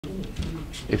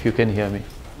if you can hear me.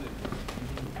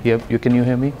 Can you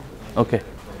hear me? Okay.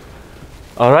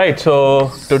 All right,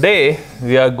 so today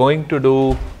we are going to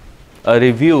do a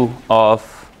review of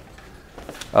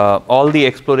all the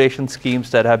exploration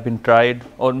schemes that have been tried,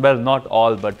 or well, not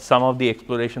all, but some of the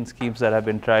exploration schemes that have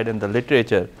been tried in the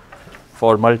literature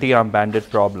for multi-arm bandit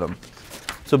problem.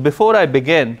 So before I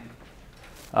begin,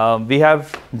 we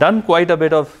have done quite a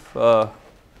bit of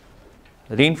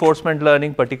reinforcement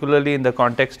learning, particularly in the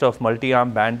context of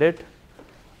multi-arm bandit.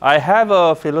 I have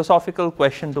a philosophical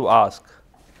question to ask.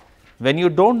 When you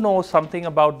don't know something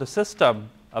about the system,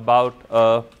 about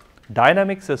a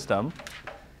dynamic system,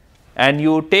 and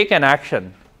you take an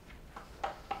action,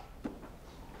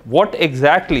 what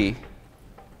exactly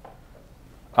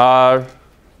are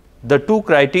the two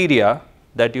criteria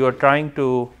that you are trying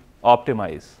to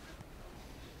optimize?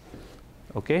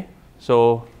 Okay,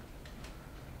 so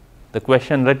the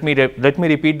question, let me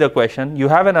repeat the question. You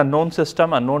have an unknown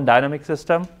system, unknown dynamic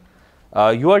system.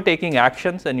 You are taking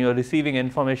actions and you are receiving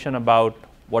information about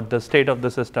what the state of the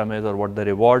system is or what the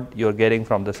reward you are getting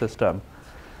from the system.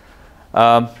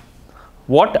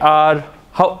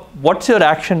 What's your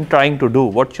action trying to do?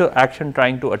 What's your action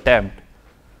trying to attempt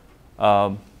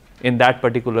in that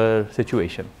particular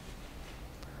situation?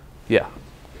 Yeah.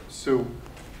 So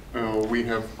we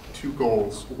have two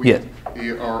goals. Yes.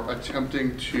 We are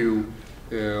attempting to,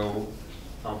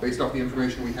 based off the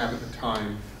information we have at the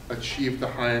time, achieve the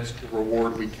highest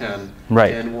reward we can.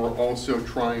 Right. And we're also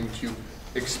trying to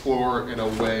explore in a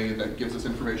way that gives us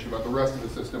information about the rest of the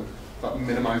system, but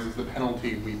minimizes the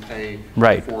penalty we pay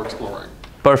for exploring.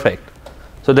 Perfect.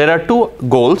 So there are two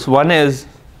goals. One is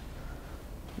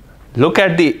look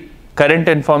at the current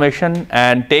information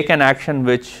and take an action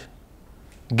which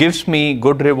gives me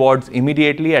good rewards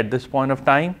immediately at this point of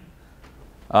time.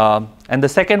 And the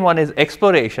second one is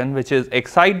exploration, which is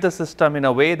excite the system in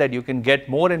a way that you can get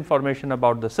more information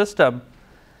about the system,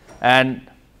 and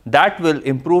that will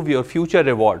improve your future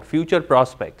reward, future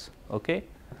prospects. Okay.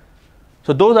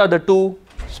 So those are the two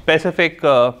specific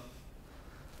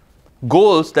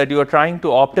goals that you are trying to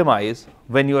optimize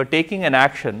when you are taking an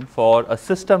action for a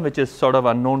system which is sort of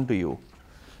unknown to you.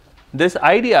 This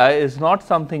idea is not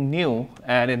something new,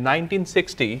 and in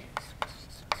 1960,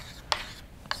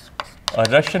 a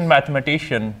Russian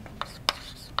mathematician,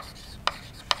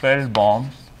 Feldbaum,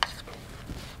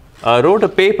 wrote a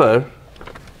paper,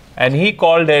 and he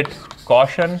called it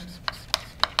caution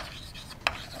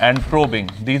and probing.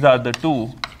 These are the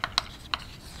two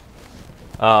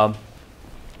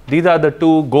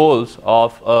goals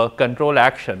of a control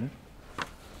action.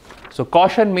 So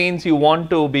caution means you want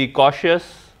to be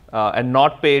cautious and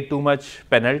not pay too much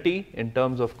penalty in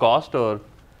terms of cost, or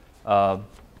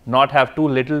not have too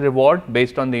little reward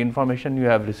based on the information you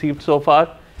have received so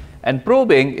far. And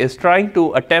probing is trying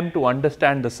to attempt to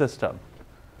understand the system,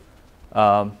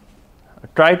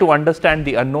 try to understand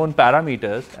the unknown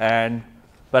parameters, and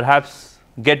perhaps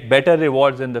get better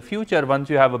rewards in the future once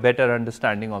you have a better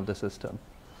understanding of the system.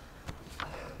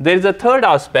 There is a third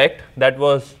aspect that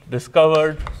was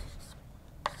discovered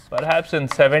perhaps in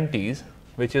 70s,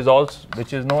 which is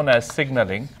known as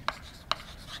signaling.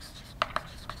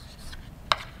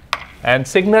 And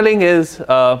signaling is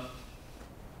a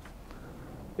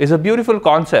beautiful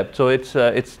concept. So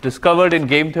it's discovered in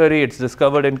game theory, it's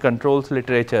discovered in controls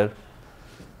literature.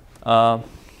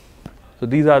 So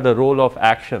these are the role of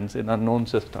actions in unknown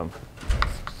system.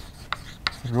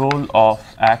 Role of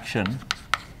action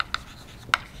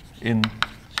in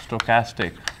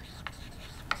stochastic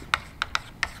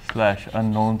 /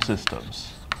 unknown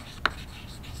systems.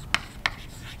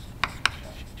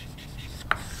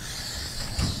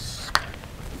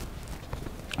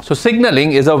 So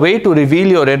signaling is a way to reveal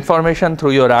your information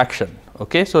through your action.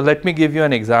 Okay, so let me give you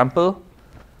an example.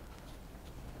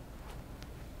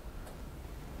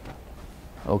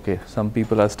 Okay, some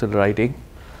people are still writing.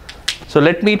 So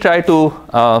let me try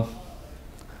to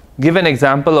give an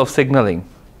example of signaling.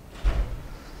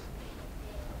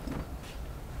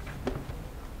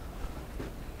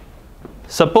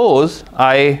 Suppose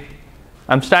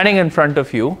I'm standing in front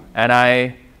of you and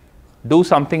I do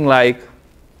something like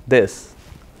this.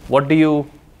 What do you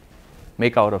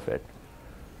make out of it?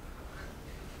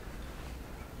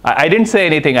 I didn't say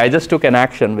anything. I just took an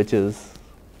action, which is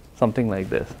something like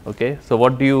this. Okay. So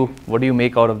what do you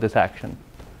make out of this action?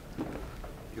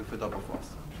 You fed up of us.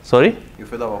 Sorry? You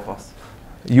fed up of us.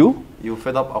 You? You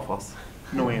fed up of us.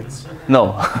 No answer.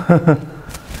 No.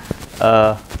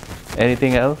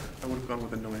 Anything else? I would have gone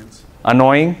with annoyance.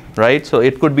 Annoying, right? So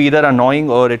it could be either annoying,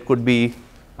 or it could be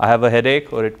I have a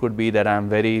headache, or it could be that I'm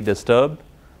very disturbed,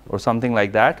 or something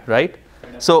like that, right?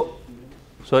 So,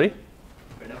 sorry?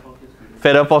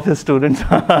 Fed up of his students.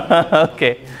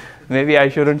 Okay. Maybe I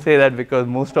shouldn't say that because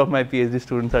most of my PhD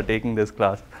students are taking this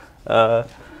class.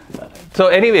 So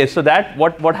anyway, so that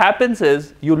what happens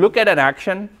is you look at an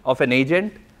action of an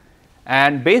agent,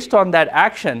 and based on that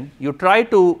action, you try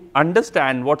to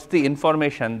understand what's the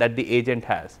information that the agent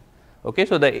has. Okay,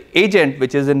 so the agent,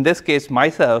 which is in this case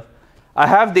myself, I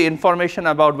have the information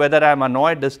about whether I'm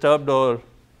annoyed, disturbed, or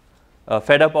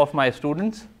fed up of my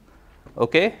students.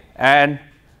 Okay, and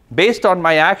based on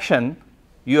my action,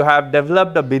 you have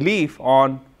developed a belief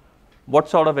on what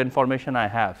sort of information I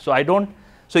have. So I don't.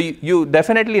 So you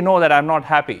definitely know that I'm not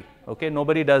happy. Okay,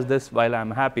 nobody does this while I'm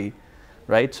happy,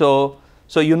 right? So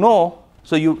you know.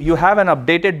 So you have an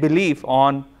updated belief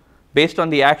on, based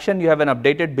on the action, you have an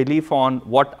updated belief on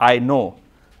what I know,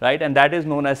 right? And that is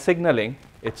known as signaling.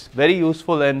 It's very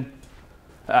useful in.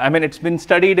 I mean, it's been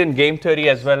studied in game theory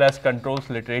as well as controls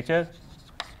literature.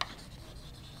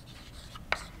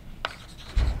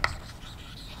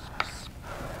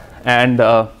 And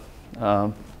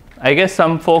I guess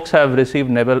some folks have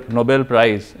received Nobel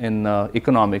Prize in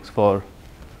economics for,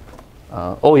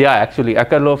 oh yeah, actually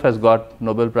Akerlof has got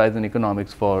Nobel Prize in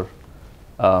economics for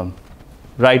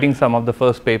writing some of the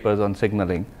first papers on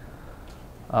signaling.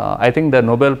 I think the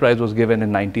Nobel Prize was given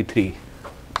in '93.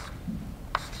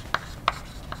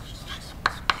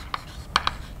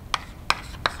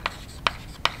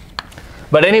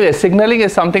 But anyway, signaling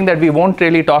is something that we won't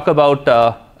really talk about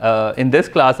in this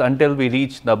class until we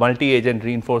reach the multi-agent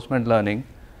reinforcement learning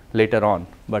later on.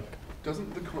 But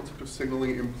doesn't the concept of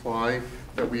signaling imply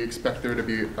that we expect there to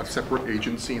be a separate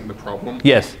agency in the problem?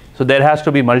 Yes. So there has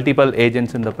to be multiple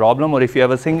agents in the problem, or if you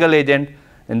have a single agent,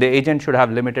 then the agent should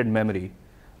have limited memory,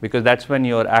 because that's when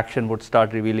your action would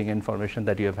start revealing information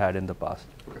that you have had in the past.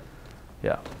 Okay.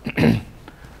 Yeah.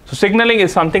 So signaling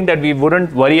is something that we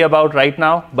wouldn't worry about right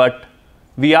now, but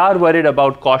we are worried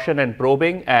about caution and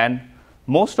probing, and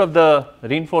most of the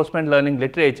reinforcement learning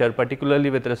literature, particularly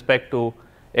with respect to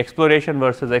exploration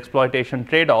versus exploitation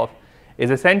trade-off,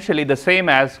 is essentially the same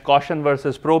as caution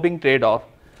versus probing trade-off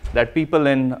that people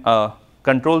in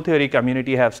control theory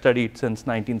community have studied since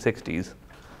 1960s.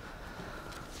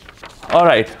 All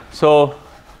right, so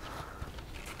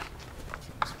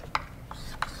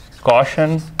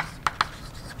caution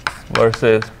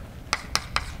versus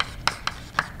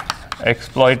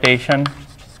exploitation.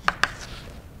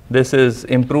 This is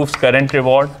improves current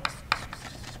reward.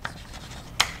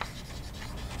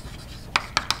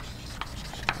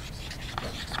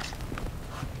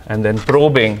 And then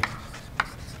probing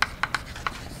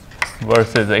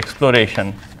versus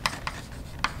exploration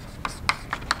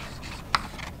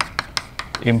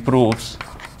improves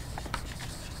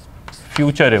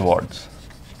future rewards.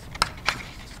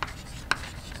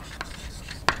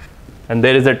 And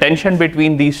there is a tension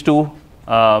between these two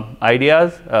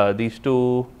ideas, these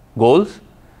two goals,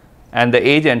 and the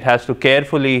agent has to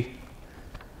carefully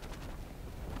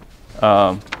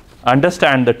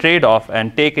understand the trade-off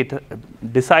and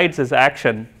decides his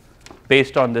action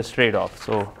based on this trade-off.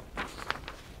 So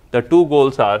the two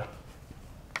goals are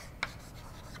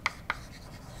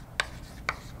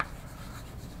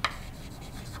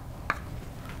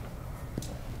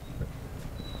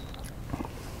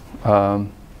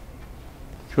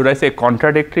should I say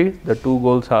contradictory? The two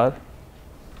goals are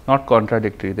not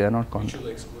contradictory. They are not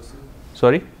mutually exclusive.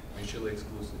 Sorry? Mutually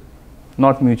exclusive.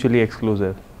 Not mutually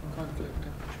exclusive.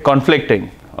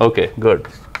 Conflicting. Okay, good.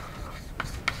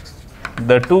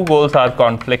 The two goals are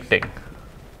conflicting.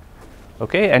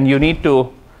 Okay, and you need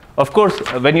to, of course,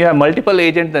 when you have multiple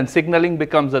agents, then signaling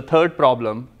becomes a third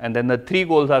problem, and then the three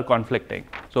goals are conflicting.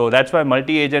 So that's why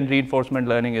multi-agent reinforcement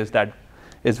learning is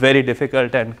very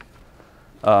difficult, and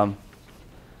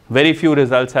very few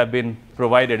results have been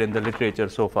provided in the literature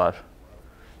so far.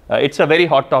 It's a very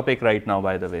hot topic right now,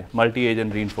 by the way,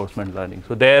 multi-agent reinforcement learning.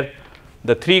 So there,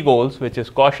 the three goals, which is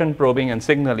caution, probing, and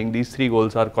signaling, these three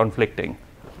goals are conflicting.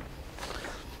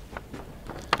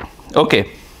 Okay.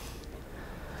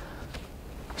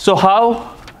 So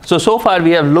so far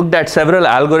we have looked at several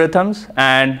algorithms,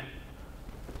 and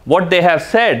what they have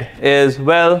said is,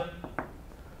 well,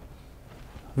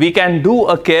 we can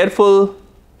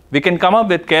come up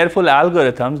with careful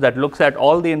algorithms that looks at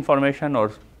all the information,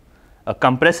 or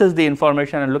compresses the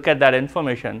information and look at that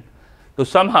information to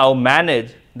somehow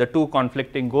manage the two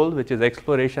conflicting goals, which is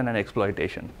exploration and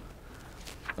exploitation.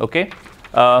 Okay.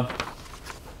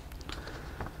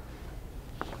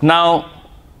 Now,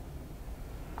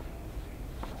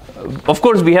 of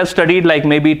course, we have studied like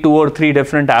maybe 2 or 3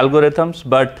 different algorithms,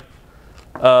 but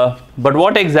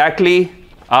what exactly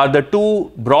are the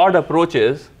two broad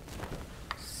approaches?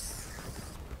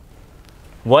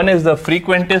 One is the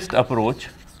frequentist approach,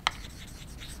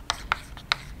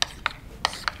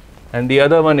 and the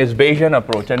other one is Bayesian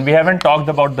approach. And we haven't talked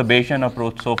about the Bayesian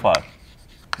approach so far.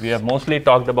 We have mostly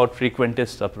talked about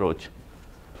Frequentist approach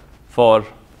for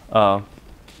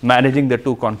managing the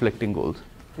two conflicting goals.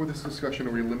 For this discussion,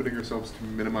 are we limiting ourselves to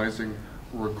minimizing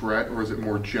regret, or is it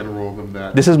more general than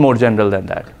that? This is more general than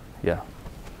that, yeah.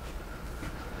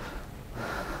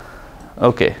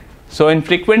 Okay, so in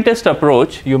Frequentist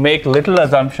approach, you make little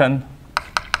assumption,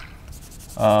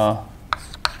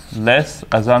 less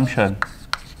assumption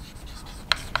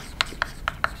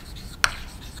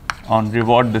on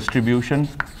reward distribution.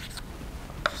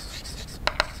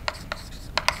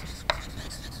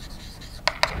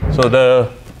 So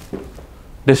the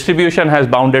distribution has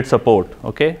bounded support,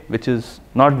 okay, which is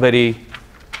not a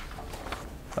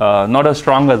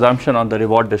strong assumption on the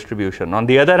reward distribution. On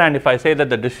the other hand, if I say that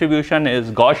the distribution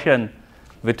is Gaussian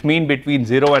with mean between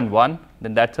 0 and 1,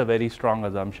 then that's a very strong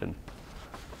assumption.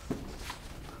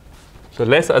 So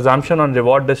less assumption on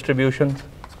reward distributions,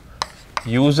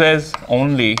 uses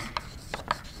only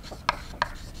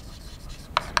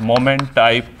moment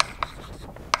type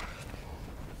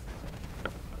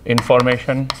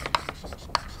information.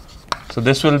 So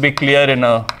this will be clear in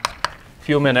a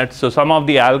few minutes. So some of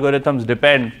the algorithms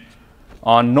depend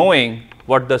on knowing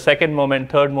what the second moment,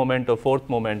 third moment, or fourth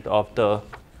moment of the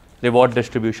reward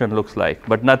distribution looks like,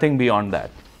 but nothing beyond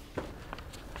that.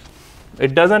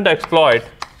 It doesn't exploit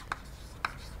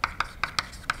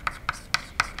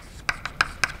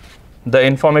the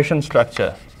information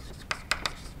structure.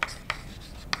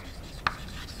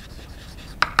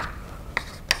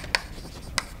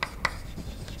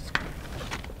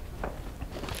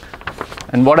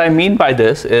 And what I mean by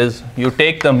this is you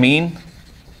take the mean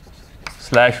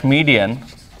 / median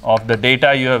of the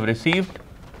data you have received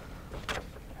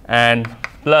and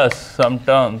plus some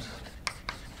terms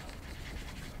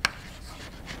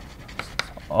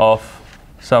of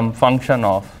some function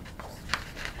of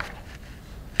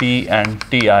t and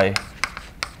ti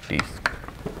t.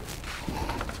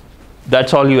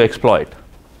 That's all you exploit.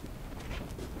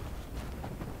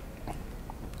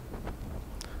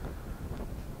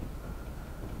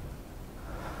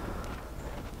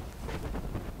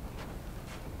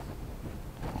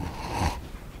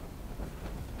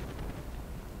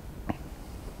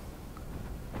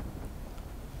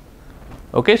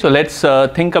 Okay, so let's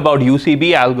think about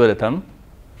UCB algorithm.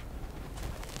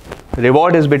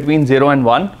 Reward is between 0 and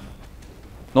 1.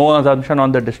 No assumption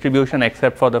on the distribution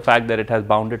except for the fact that it has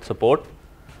bounded support.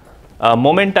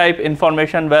 Moment type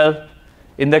information, well,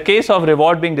 in the case of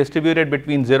reward being distributed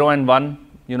between 0 and 1,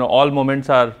 all moments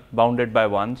are bounded by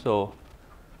 1, so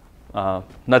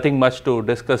nothing much to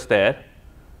discuss there.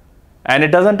 And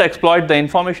it doesn't exploit the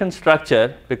information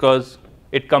structure because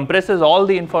it compresses all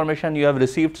the information you have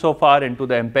received so far into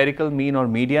the empirical mean or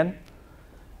median,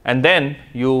 and then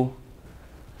you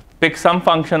pick some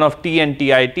function of t and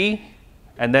tit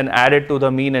and then add it to the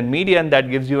mean and median.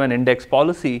 That gives you an index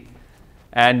policy,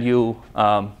 and you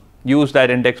use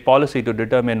that index policy to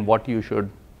determine what you should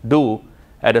do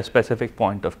at a specific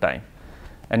point of time.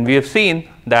 And we have seen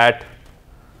that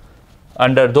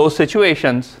under those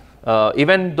situations,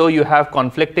 even though you have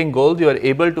conflicting goals, you are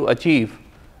able to achieve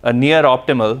a near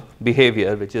optimal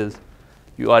behavior, which is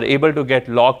you are able to get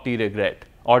log t regret,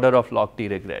 order of log t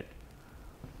regret.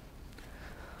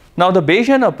 Now the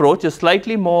Bayesian approach is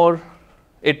slightly more,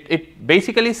 it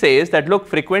basically says that look,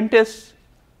 frequentists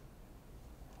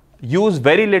use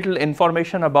very little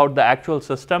information about the actual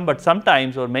system, but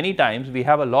sometimes or many times we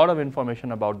have a lot of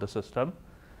information about the system,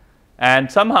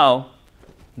 and somehow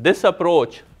this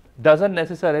approach doesn't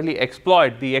necessarily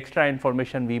exploit the extra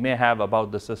information we may have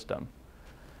about the system.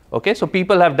 Okay, so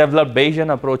people have developed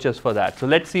Bayesian approaches for that. So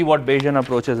let's see what Bayesian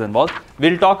approaches involve.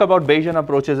 We'll talk about Bayesian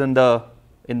approaches in the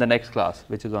next class,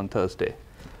 which is on Thursday.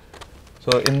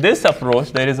 So in this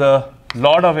approach, there is a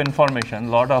lot of information,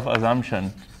 lot of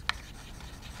assumption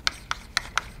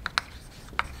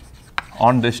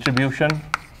on distribution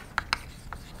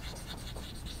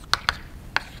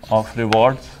of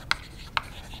rewards.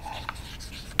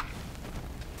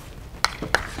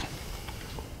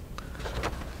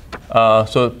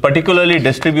 So particularly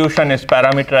distribution is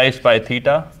parameterized by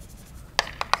theta.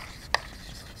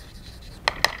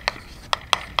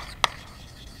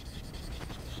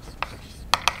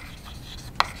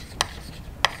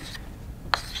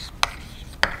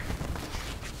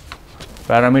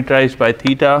 Parameterized by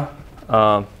theta.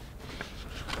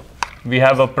 We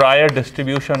have a prior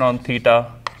distribution on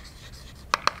theta.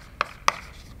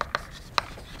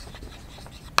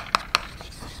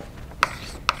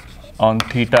 On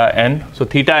theta n. So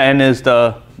theta n is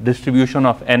the distribution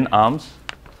of n arms.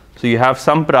 So you have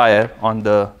some prior on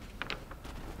the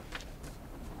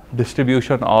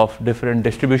distribution of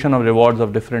rewards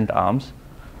of different arms.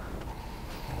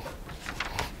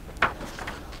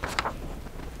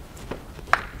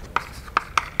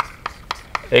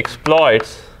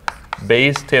 Exploits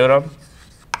Bayes' theorem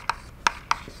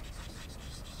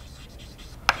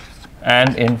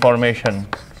and information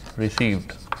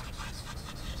received.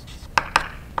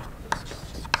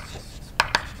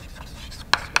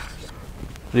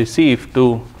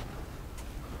 To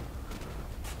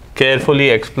carefully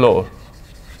explore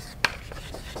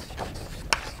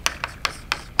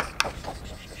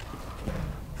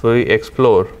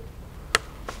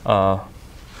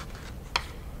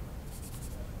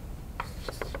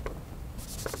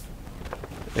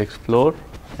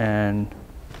and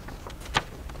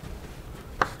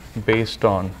based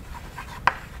on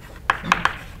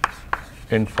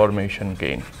information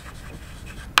gain.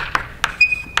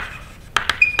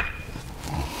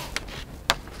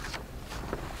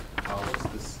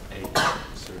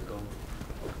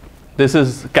 This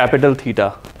is capital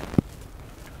theta.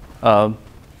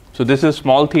 So this is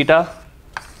small theta.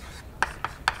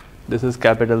 This is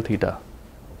capital theta.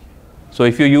 So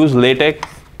if you use LaTeX,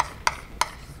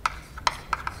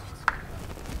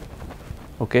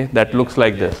 okay, that looks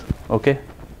like this. Okay.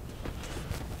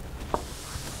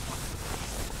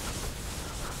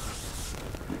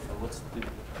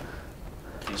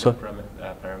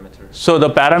 Parameters? So the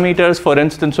parameters, for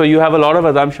instance, so you have a lot of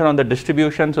assumption on the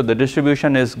distribution. So the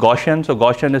distribution is Gaussian. So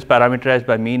Gaussian is parameterized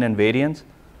by mean and variance.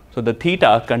 So the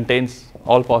theta contains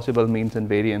all possible means and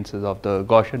variances of the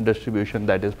Gaussian distribution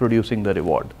that is producing the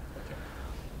reward.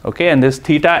 Okay, and this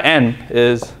theta n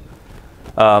is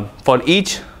for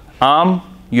each arm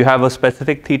you have a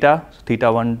specific theta, so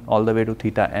theta 1 all the way to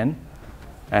theta n,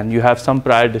 and you have some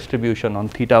prior distribution on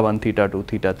theta 1, theta 2,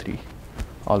 theta 3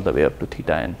 all the way up to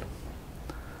theta n.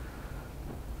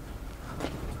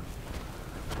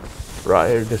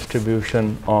 Prior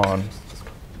distribution on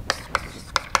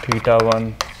theta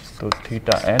 1 to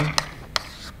theta n,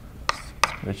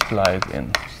 which lies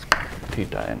in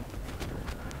theta n.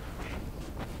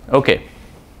 Okay.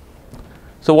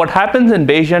 So what happens in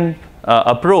Bayesian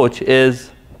approach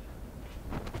is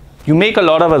you make a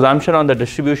lot of assumption on the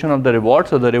distribution of the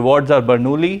rewards. So the rewards are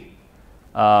Bernoulli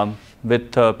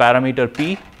with parameter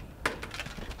p.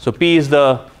 So p is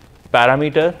the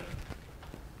parameter.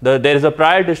 There is a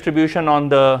prior distribution on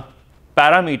the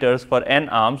parameters for n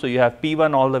arms. So you have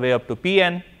p1 all the way up to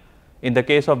pn in the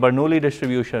case of Bernoulli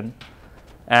distribution,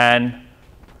 and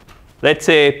let's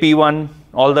say p1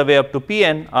 all the way up to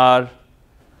pn are,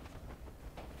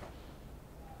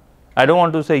 I don't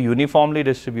want to say uniformly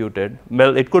distributed.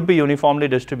 Well, it could be uniformly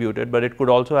distributed, but it could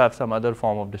also have some other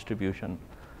form of distribution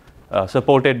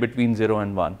supported between 0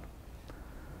 and 1.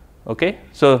 Okay,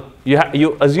 so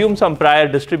you assume some prior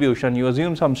distribution, you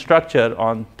assume some structure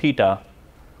on theta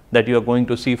that you are going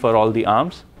to see for all the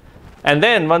arms, and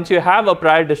then once you have a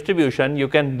prior distribution, you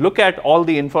can look at all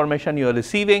the information you are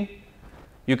receiving.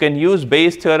 You can use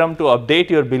Bayes' theorem to update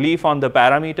your belief on the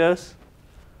parameters,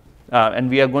 and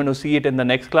we are going to see it in the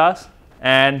next class.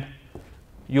 And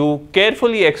you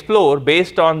carefully explore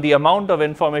based on the amount of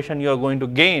information you are going to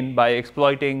gain by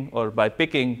exploiting or by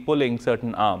pulling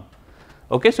certain arm.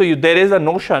 Okay, so there is a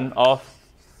notion of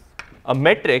a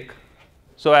metric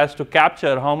so as to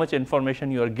capture how much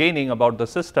information you are gaining about the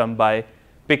system by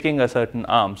picking a certain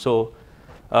arm. So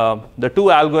the two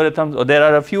algorithms, or there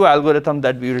are a few algorithms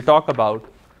that we will talk about,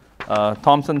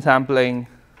 Thompson sampling,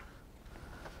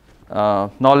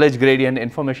 knowledge gradient,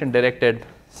 information directed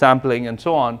sampling, and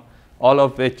so on, all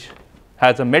of which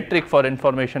has a metric for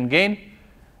information gain,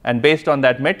 and based on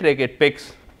that metric it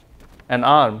picks an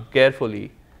arm carefully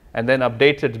and then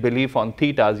updates its belief on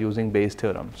thetas using Bayes'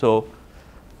 theorem. So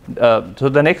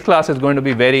the next class is going to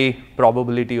be very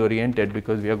probability oriented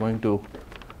because we are going to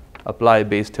apply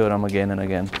Bayes' theorem again and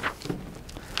again.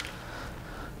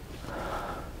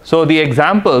 So the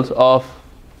examples of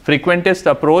frequentist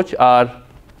approach are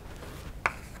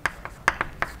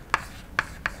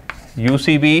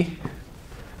UCB,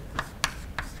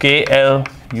 KL,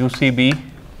 UCB,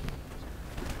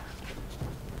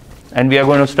 and we are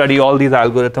going to study all these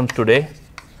algorithms today.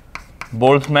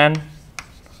 Boltzmann,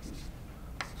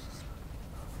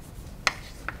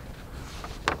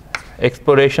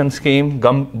 exploration scheme,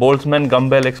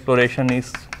 Boltzmann-Gumbel exploration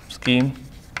scheme,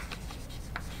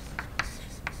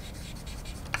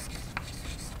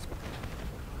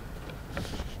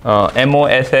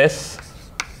 MOSS,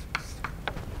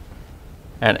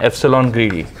 and epsilon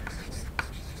greedy.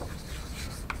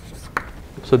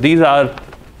 So these are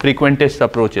frequentist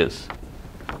approaches,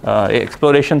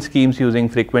 exploration schemes using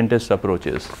frequentist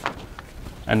approaches.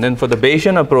 And then for the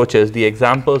Bayesian approaches, the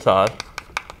examples are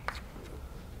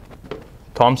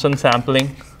Thompson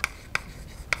sampling,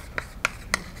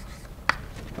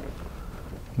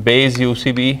 Bayes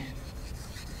UCB,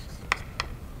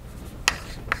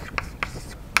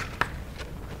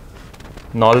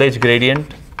 knowledge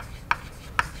gradient,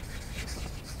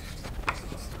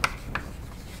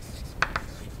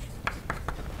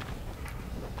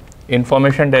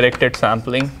 information directed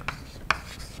sampling,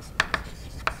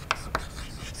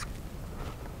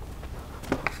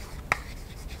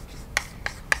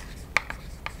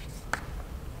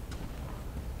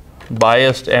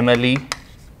 biased MLE,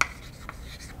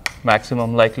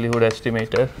 maximum likelihood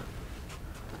estimator,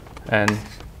 and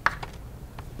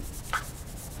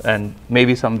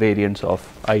maybe some variants of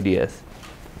IDS.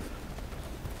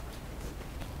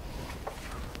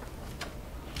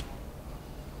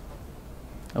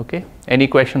 Okay, any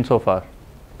questions so far?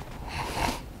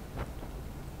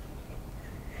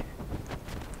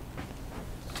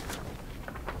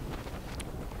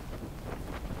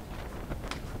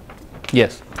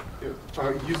 Yes.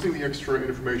 Using the extra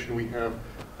information we have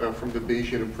from the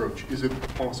Bayesian approach, is it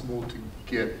possible to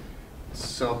get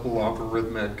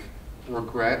sub-logarithmic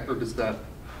regret, or does that?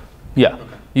 Yeah,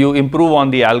 okay. You improve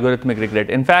on the algorithmic regret.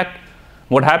 In fact,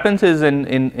 what happens is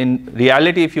in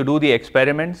reality, if you do the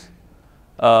experiments,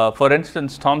 for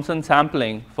instance, Thompson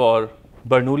sampling for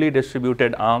Bernoulli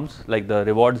distributed arms, like the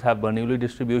rewards have Bernoulli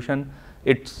distribution,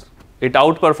 it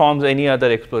outperforms any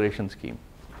other exploration scheme.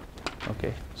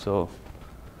 Okay, so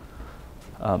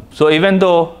even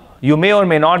though you may or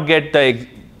may not get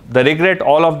the regret,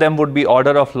 all of them would be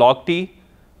order of log t.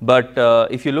 But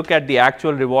if you look at the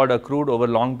actual reward accrued over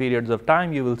long periods of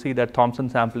time, you will see that Thompson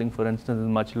sampling, for instance, is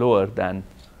much lower than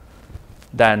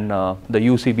the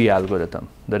UCB algorithm,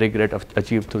 the regret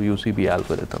achieved through UCB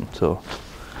algorithm. So,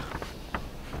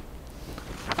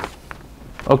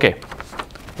 okay.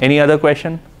 Any other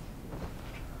question?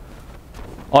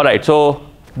 All right. So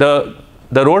the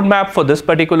roadmap for this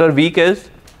particular week is,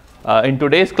 in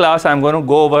today's class, I'm going to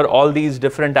go over all these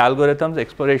different algorithms,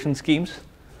 exploration schemes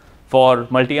for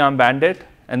multi-arm bandit,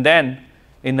 and then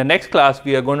in the next class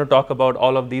we are going to talk about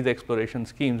all of these exploration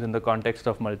schemes in the context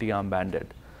of multi-arm bandit.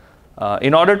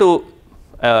 In order to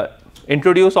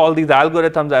introduce all these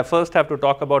algorithms, I first have to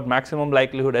talk about maximum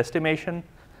likelihood estimation,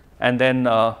 and then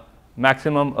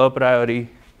maximum a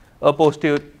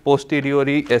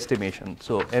posteriori estimation,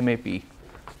 so MAP.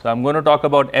 So I'm going to talk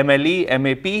about MLE,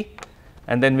 MAP,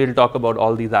 and then we'll talk about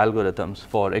all these algorithms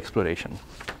for exploration.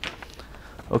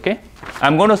 Okay,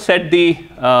 I'm going to set the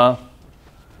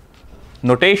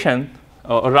notation,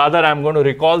 or rather I'm going to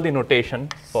recall the notation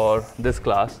for this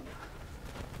class.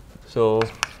 So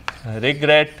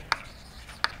regret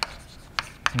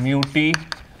mu t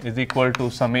is equal to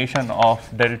summation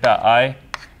of delta I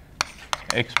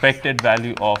expected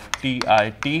value of ti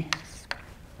t,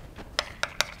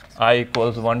 I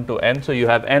equals 1 to n. So you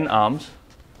have n arms.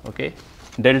 Okay,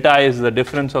 delta I is the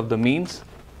difference of the means.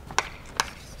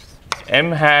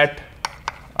 M hat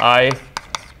I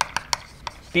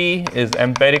t is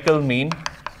empirical mean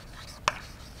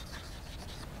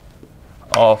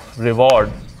of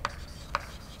reward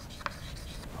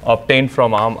obtained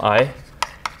from arm I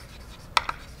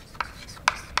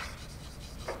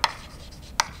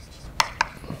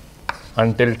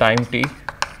until time t.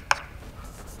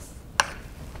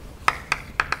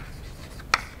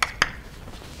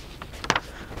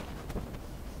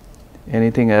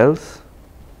 Anything else?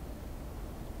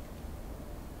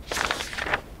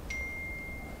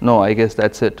 No, I guess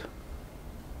that's it.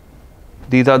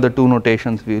 These are the two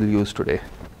notations we will use today.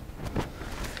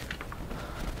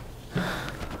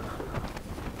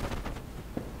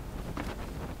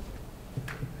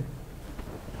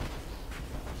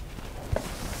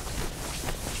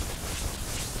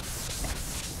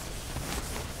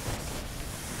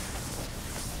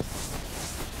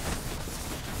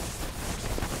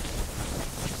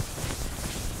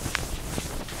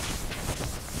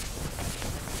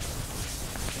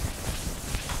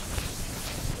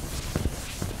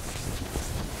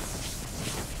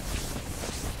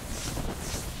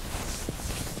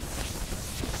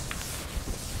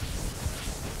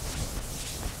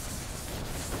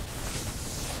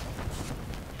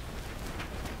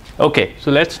 Okay, so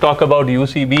let's talk about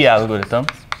UCB algorithm.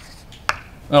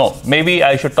 No, maybe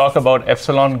I should talk about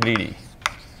epsilon greedy.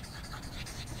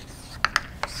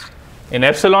 In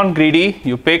epsilon greedy,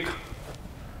 you pick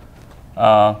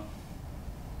so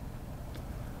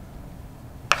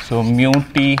mu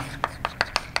t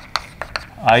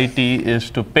it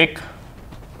is to pick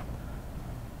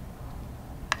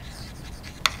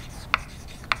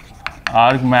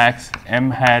argmax m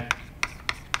hat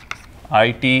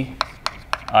it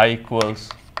I equals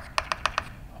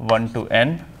 1 to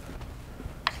n.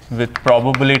 with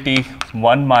probability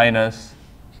 1 minus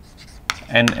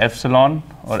n epsilon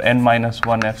or n minus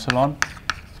 1 epsilon,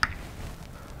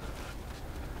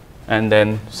 and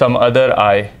then some other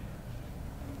I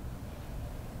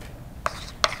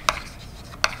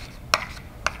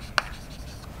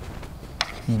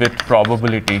with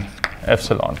probability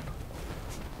epsilon.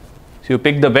 So you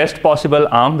pick the best possible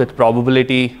arm with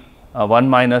probability 1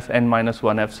 minus n minus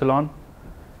 1 epsilon,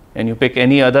 and you pick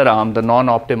any other arm, the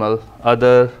non-optimal,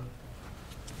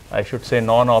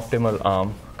 non-optimal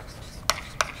arm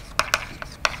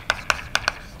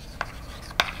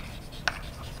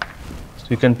so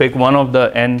you can pick one of the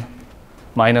n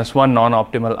minus 1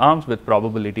 non-optimal arms with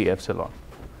probability epsilon.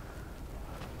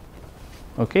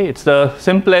 Okay, it's the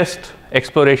simplest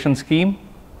exploration scheme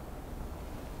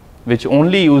which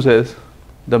only uses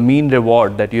the mean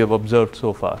reward that you have observed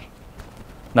so far,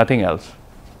 nothing else.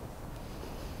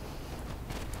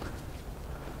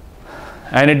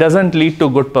 And it doesn't lead to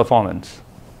good performance.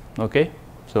 Okay,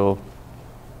 so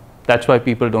that's why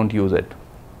people don't use it.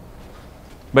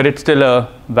 But it's still a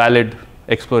valid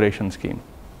exploration scheme.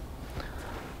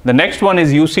 The next one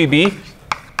is UCB.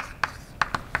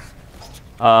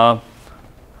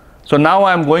 So now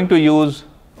I'm going to use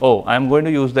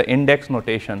the index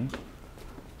notation.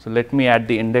 So let me add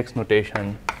the index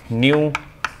notation, new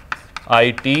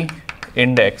IT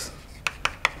index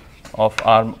of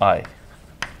arm I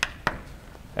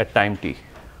at time t.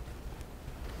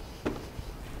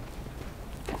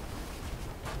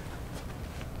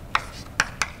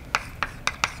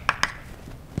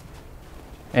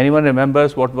 Anyone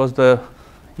remembers what was the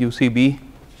UCB?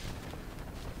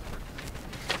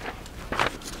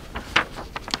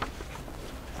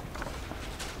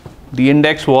 The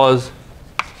index was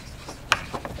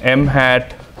m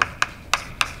hat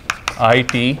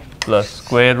IT plus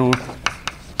square root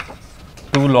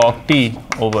 2 log t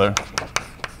over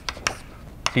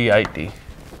TIT.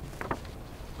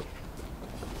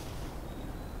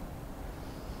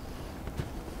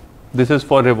 This is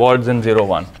for rewards in 0,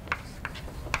 1.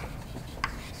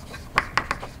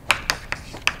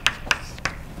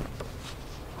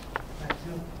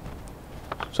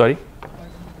 Sorry?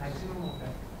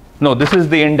 No, this is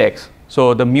the index.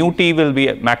 So the mu t will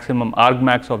be maximum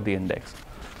argmax of the index.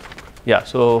 Yeah,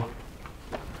 so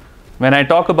when I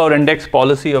talk about index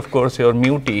policy, of course, your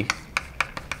mu t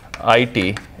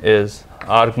IT is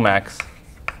argmax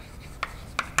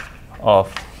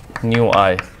of nu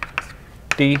I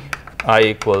t I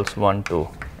equals 1 to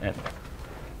n.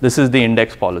 This is the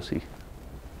index policy.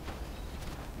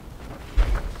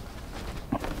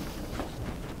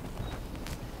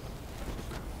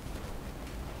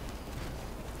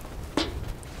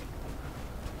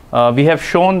 We have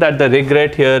shown that the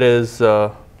regret here is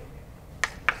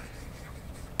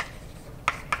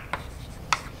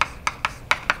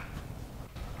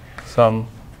some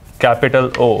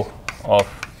capital O of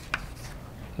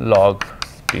log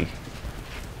t.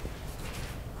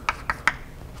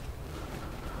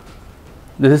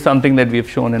 This is something that we have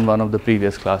shown in one of the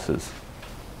previous classes.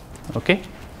 Okay.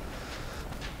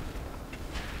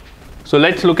 So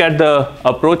let's look at the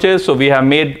approaches. So we have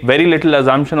made very little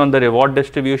assumption on the reward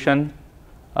distribution.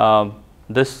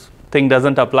 This thing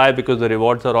doesn't apply because the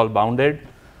rewards are all bounded.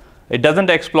 It doesn't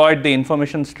exploit the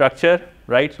information structure,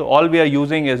 right? So all we are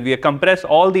using is we compress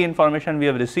all the information we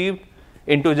have received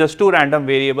into just two random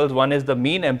variables. One is the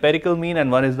mean, empirical mean,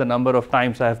 and one is the number of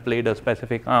times I have played a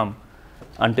specific arm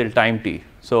until time t.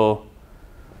 So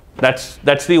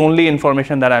that's the only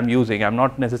information that I'm using. I'm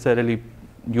not necessarily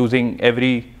using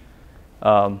every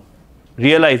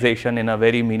realization in a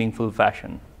very meaningful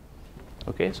fashion.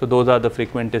 Okay, so those are the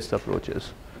frequentist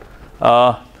approaches.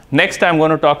 Next, I'm going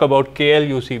to talk about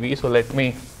KL-UCB. So let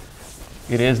me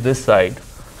erase this side.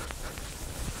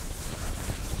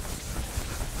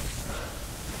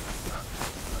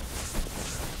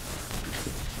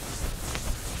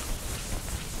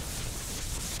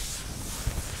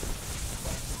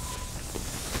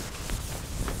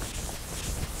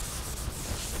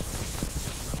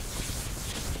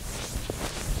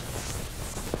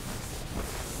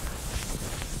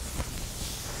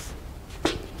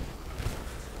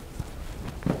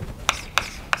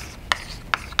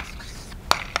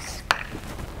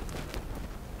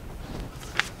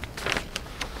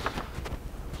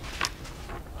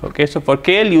 Okay, so for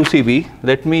KL-UCB,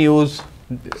 let me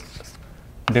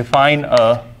define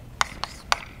a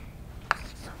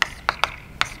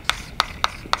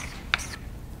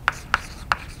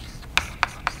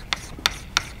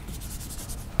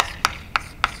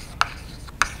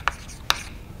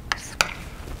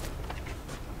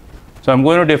So I'm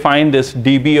going to define this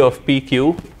dB of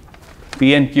PQ.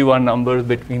 P and Q are numbers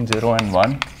between 0 and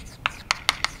 1.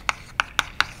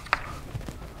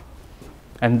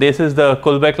 And this is the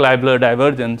Kullback-Leibler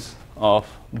divergence of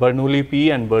Bernoulli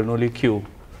P and Bernoulli Q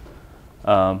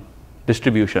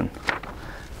distribution.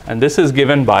 And this is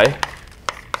given by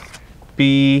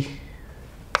P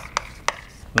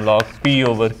log P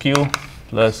over Q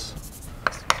plus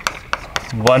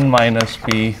 1 minus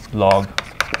P log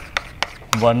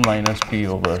 1 minus P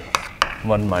over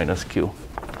 1 minus Q.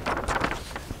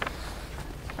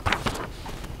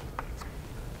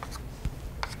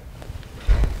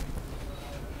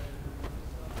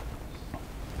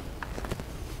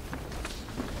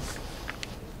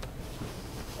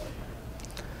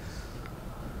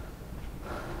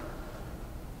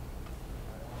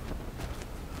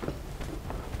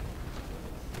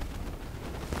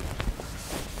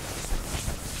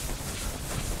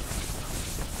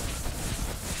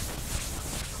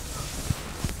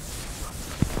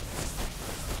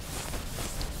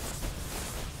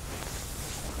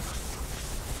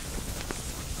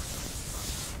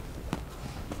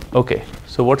 Okay,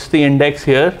 so what's the index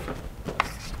here?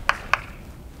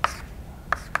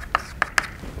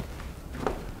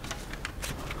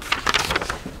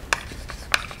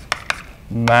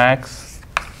 Max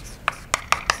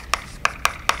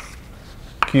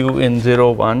Q in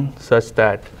 0, 1 such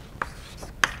that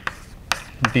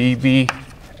dB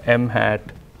m hat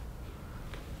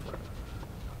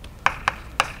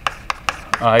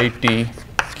IT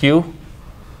Q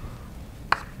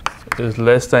is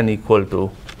less than equal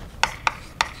to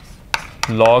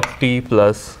log T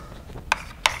plus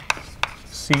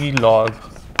C log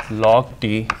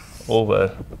T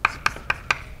over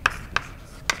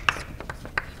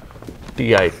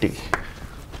TIT.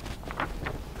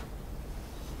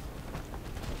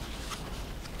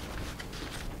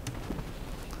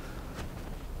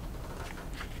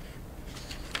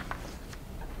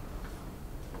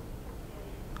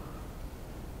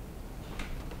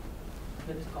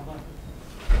 There is comma.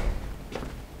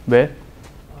 Where?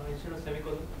 Instead of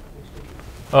semicolon.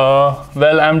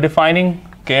 Well, I'm defining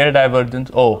Kerr divergence.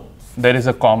 Oh, there is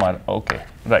a comma. Okay,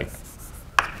 right.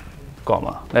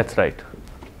 Comma. That's right.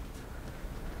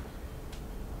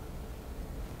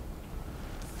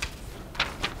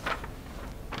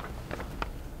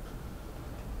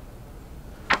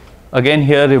 Again,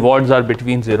 here rewards are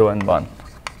between 0 and 1.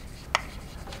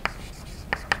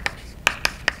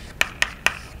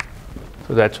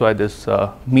 So that's why this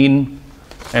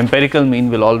empirical mean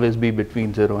will always be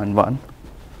between 0 and 1.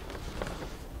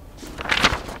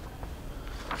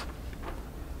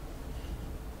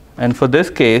 And for this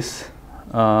case,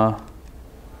 the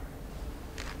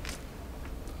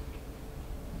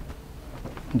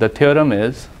theorem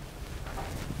is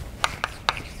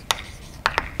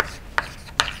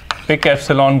pick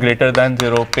epsilon greater than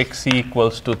 0, pick C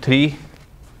equals to 3,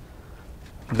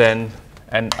 then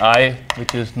an I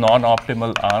which is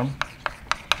non-optimal arm,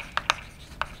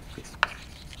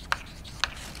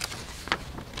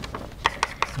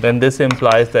 then this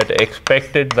implies that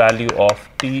expected value of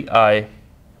Ti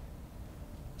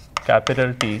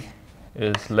capital T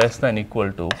is less than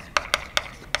equal to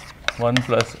 1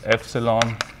 plus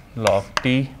epsilon log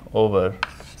T over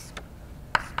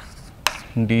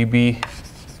dB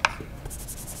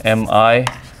mi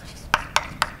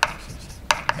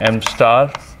m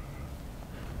star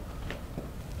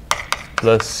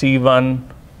plus C1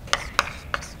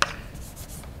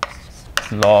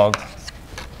 log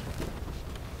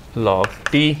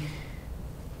T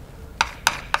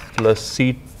plus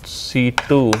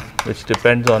C2, which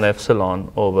depends on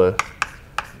epsilon, over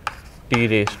T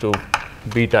raised to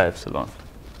beta epsilon.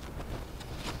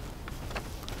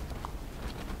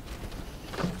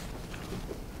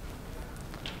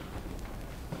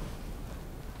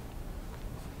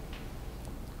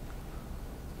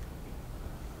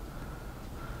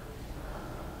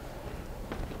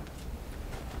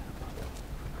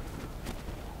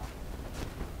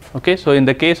 Okay, so in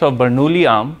the case of Bernoulli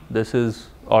arm, this is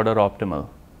order optimal.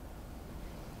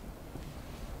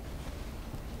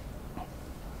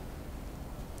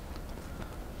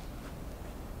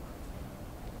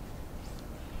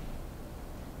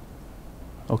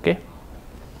 Okay.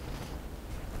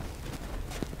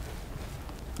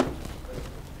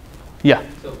 Yeah.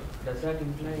 So does that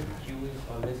imply Q is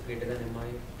always greater than mi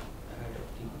hat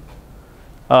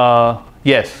of T?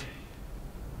 Yes.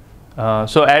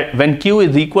 So when Q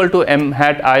is equal to m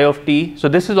hat I of T, so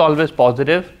this is always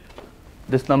positive.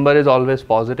 This number is always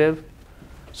positive.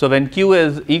 So when Q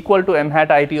is equal to m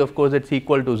hat IT, of course, it's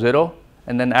equal to 0.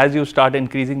 And then as you start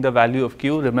increasing the value of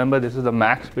Q, remember this is the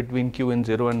max between Q and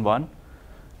 0 and 1.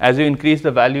 As you increase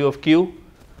the value of Q,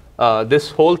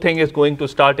 this whole thing is going to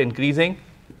start increasing.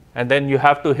 And then you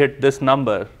have to hit this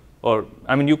number, or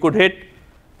I mean, you could hit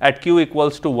at q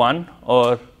equals to 1,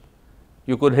 or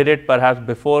you could hit it perhaps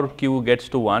before q gets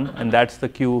to 1, and that's the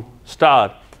q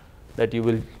star that you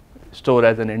will store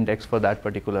as an index for that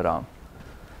particular arm.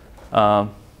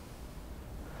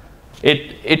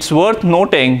 It's worth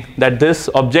noting that this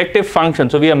objective function,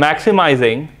 so we are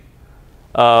maximizing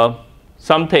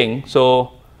something,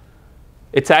 so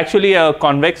it's actually a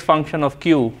convex function of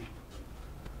q.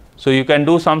 So you can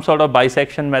do some sort of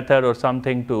bisection method or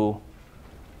something to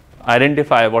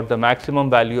identify what the maximum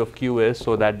value of q is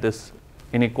so that this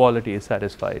inequality is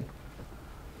satisfied.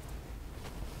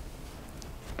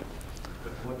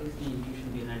 But what is the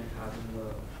intuition behind having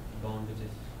a bound which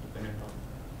is dependent on?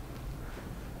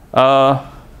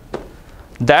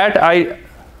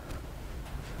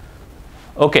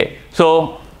 Okay,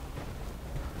 so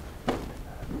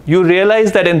you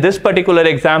realize that in this particular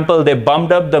example, they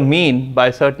bumped up the mean by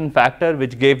a certain factor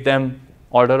which gave them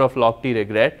order of log t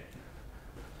regret.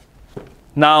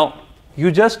 Now,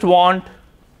 you just want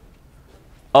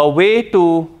a way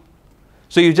to,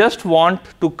 so you just want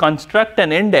to construct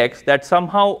an index that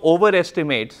somehow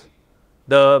overestimates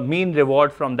the mean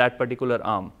reward from that particular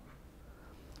arm.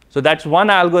 So that's one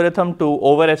algorithm to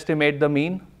overestimate the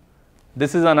mean.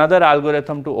 This is another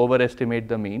algorithm to overestimate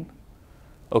the mean.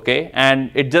 Okay,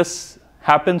 and it just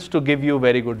happens to give you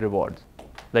very good rewards.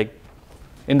 Like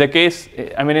in the case,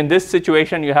 I mean, in this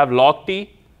situation, you have log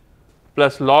t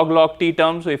plus log t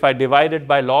terms. So if I divide it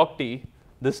by log t,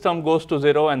 this term goes to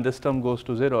 0 and this term goes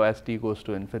to 0 as t goes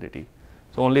to infinity.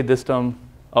 So only this term,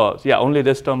 only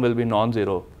this term will be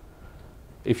non-zero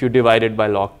if you divide it by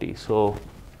log t. So,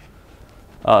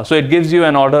 so it gives you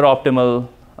an order optimal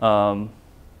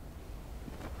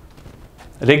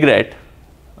regret.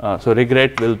 So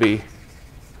regret will be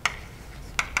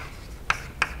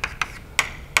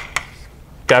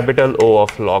capital O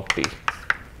of log t.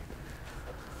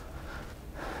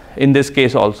 In this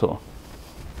case also.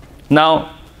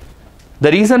 Now,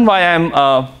 the reason why I'm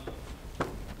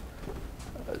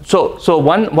so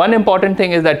one important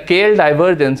thing is that KL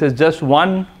divergence is just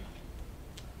one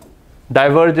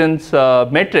divergence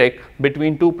metric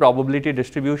between two probability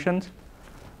distributions.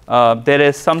 There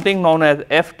is something known as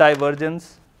F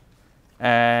divergence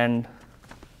and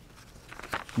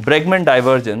Bregman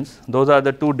divergence. Those are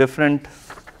the two different.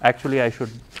 Actually, I should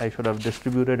have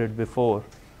distributed it before,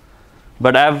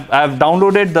 but I've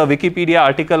downloaded the Wikipedia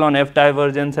article on F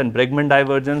divergence and Bregman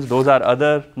divergence. Those are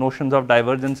other notions of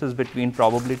divergences between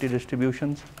probability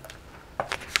distributions.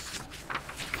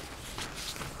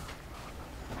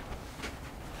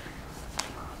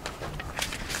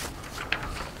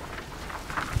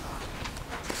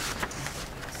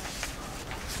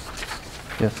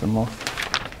 Yes, some more.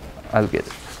 I'll get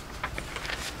it.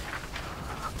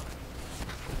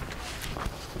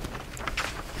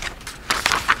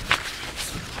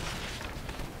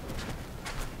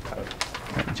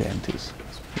 Jayanti's.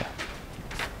 Yeah.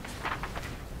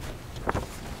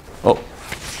 Oh.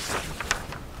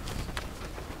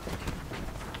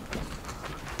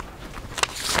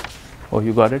 Oh,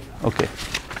 you got it? Okay.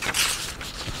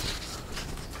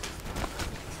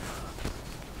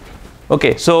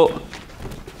 Okay, so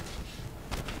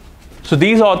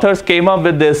these authors came up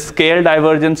with this KL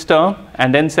divergence term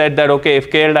and then said that, okay, if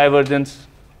KL divergence,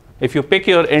 if you pick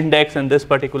your index in this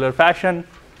particular fashion,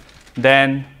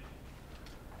 then,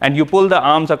 and you pull the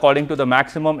arms according to the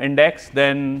maximum index,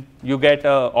 then you get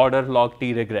a order log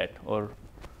t regret, or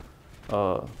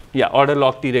order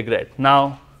log t regret.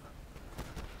 Now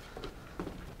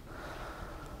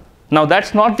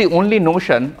that's not the only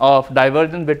notion of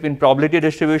divergence between probability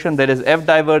distribution. There is F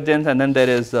divergence and then there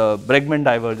is Bregman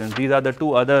divergence. These are the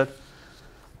two other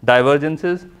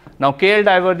divergences. Now KL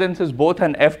divergence is both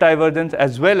an F divergence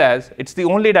as well as, it's the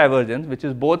only divergence which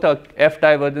is both a F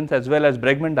divergence as well as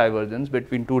Bregman divergence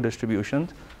between two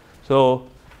distributions. So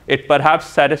it perhaps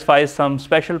satisfies some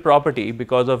special property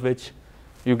because of which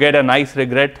you get a nice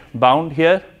regret bound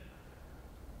here.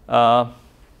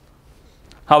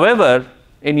 However,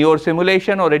 in your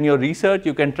simulation or in your research,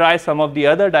 you can try some of the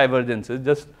other divergences.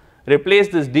 Just replace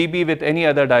this dB with any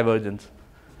other divergence.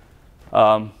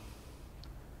 And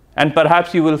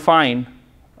perhaps you will find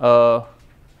a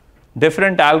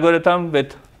different algorithm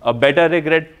with a better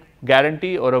regret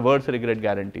guarantee or a worse regret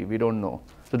guarantee. We don't know.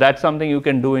 So that's something you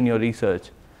can do in your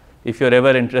research if you're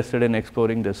ever interested in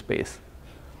exploring this space.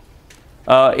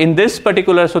 In this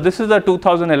particular, so this is the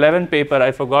 2011 paper.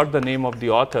 I forgot the name of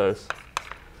the authors.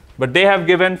 But they have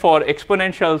given for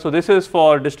exponential, so this is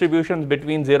for distributions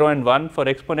between 0 and 1. For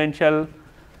exponential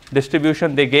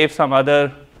distribution, they gave some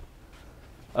other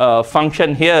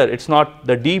function here. It's not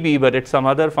the dB, but it's some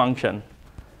other function.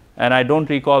 and I don't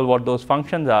recall what those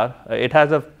functions are. It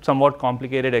has a somewhat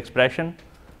complicated expression,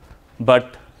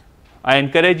 but I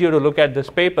encourage you to look at this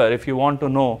paper if you want to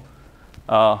know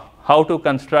how to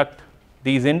construct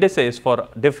these indices for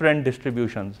different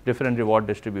distributions, different reward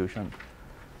distributions.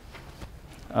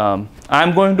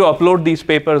 I'm going to upload these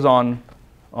papers on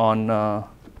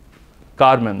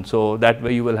Carmen, so that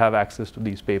way you will have access to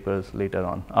these papers later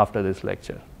on after this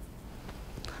lecture.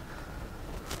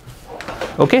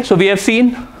 Okay, so we have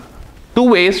seen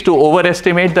two ways to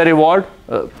overestimate the reward,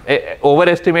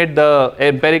 overestimate the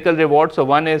empirical reward. So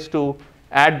one is to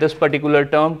add this particular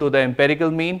term to the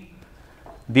empirical mean.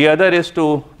 The other is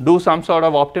to do some sort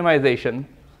of optimization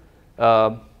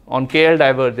on KL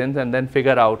divergence and then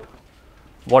figure out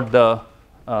what the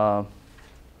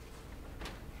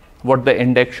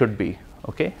index should be.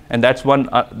 Okay, and that's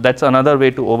another way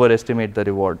to overestimate the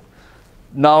reward.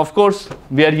 Now, of course,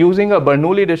 we are using a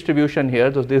Bernoulli distribution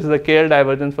here. So this is the KL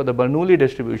divergence for the Bernoulli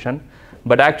distribution.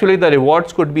 But actually, the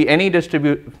rewards could be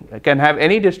can have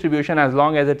any distribution as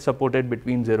long as it's supported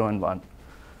between 0 and 1.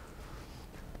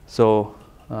 So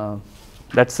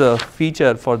that's a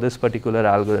feature for this particular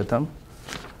algorithm.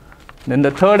 Then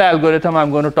the third algorithm I'm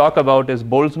going to talk about is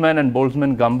Boltzmann and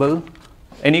Boltzmann-Gumbel.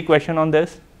 Any question on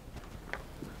this?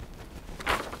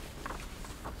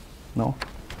 No?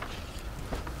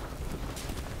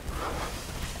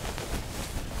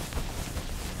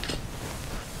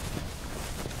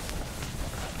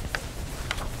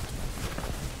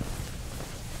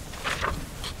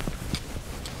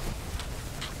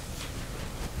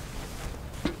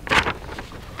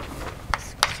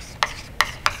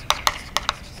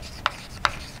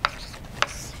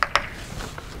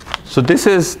 So this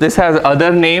has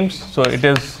other names. So it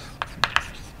is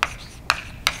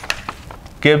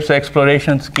Gibbs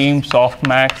exploration scheme,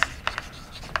 softmax,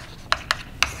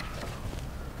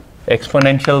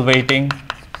 exponential weighting,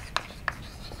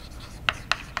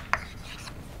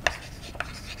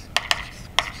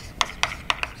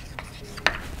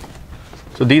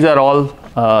 so these are all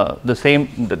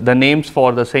the names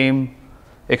for the same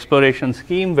exploration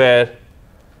scheme, where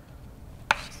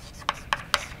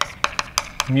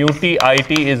mu t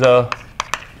it is a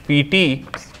pt,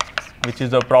 which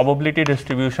is the probability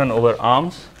distribution over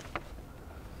arms,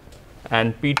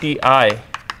 and pti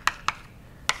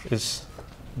is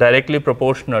directly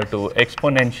proportional to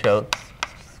exponential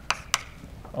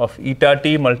of eta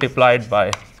t multiplied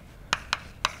by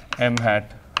m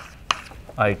hat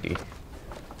it.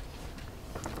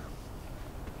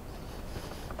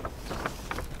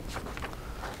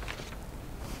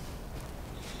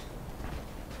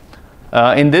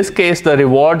 In this case, the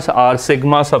rewards are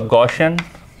sigma sub Gaussian,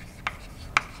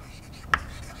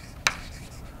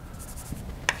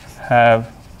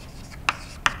 have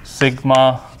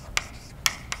sigma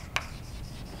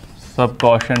sub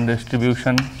Gaussian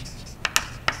distribution,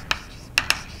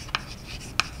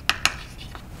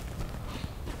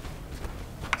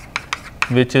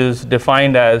 which is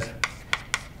defined as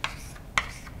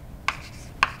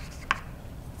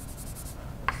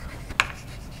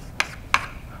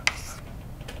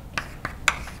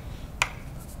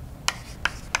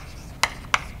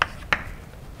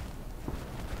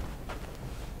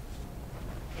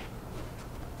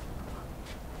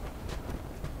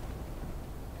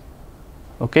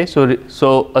okay,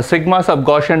 so a sigma sub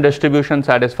Gaussian distribution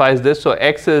satisfies this. So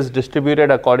x is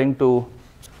distributed according to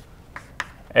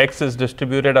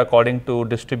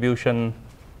distribution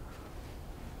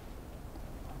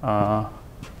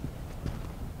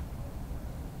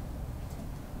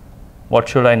what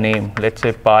should I name? Let's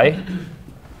say pi.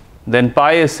 Then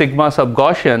pi is sigma sub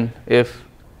Gaussian if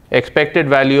expected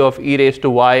value of e raised to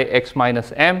y x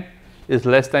minus m is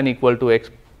less than equal to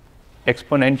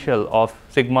exponential of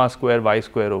sigma square y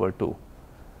square over 2.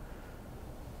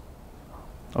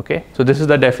 Okay, so this is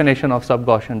the definition of sub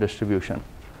Gaussian distribution.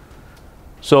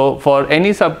 So for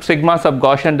any sigma sub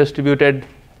Gaussian distributed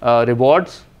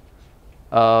rewards,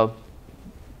 the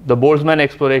Boltzmann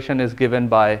exploration is given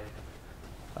by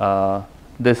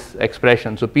this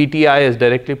expression. So PTI is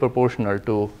directly proportional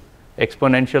to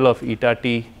exponential of eta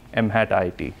t m hat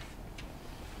it.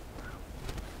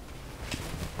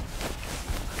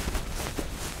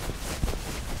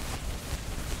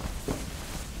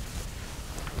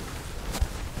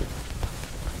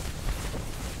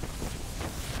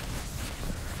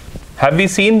 Have we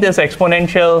seen this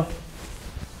exponential,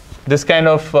 this kind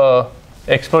of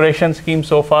exploration scheme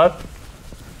so far?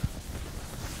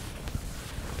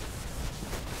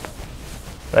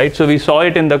 Right, so we saw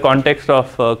it in the context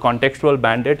of contextual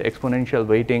bandit exponential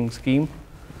weighting scheme.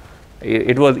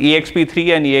 It was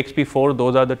EXP3 and EXP4,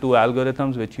 those are the two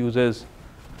algorithms which uses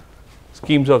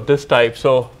schemes of this type.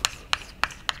 So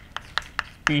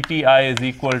PTI is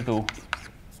equal to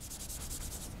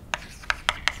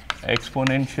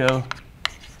exponential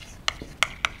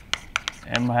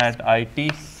m hat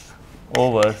IT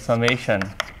over summation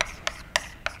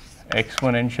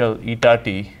exponential eta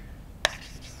t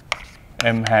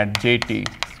m hat jt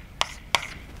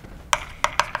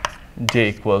j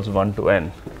equals 1 to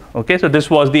n. Okay, so this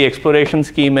was the exploration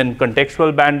scheme in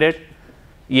contextual bandit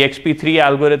exp3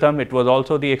 algorithm. It was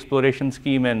also the exploration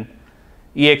scheme in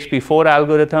exp4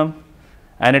 algorithm,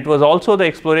 and it was also the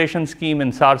exploration scheme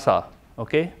in SARSA.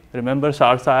 Okay, remember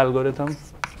SARSA algorithm?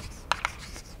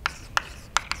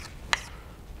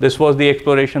 This was the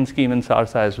exploration scheme in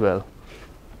SARSA as well.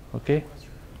 Okay,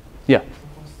 yeah.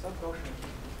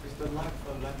 Is the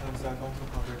left-hand side also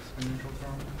have exponential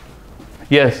term?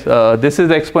 Yes, this is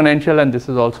exponential and this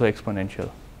is also exponential.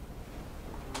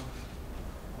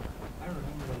 I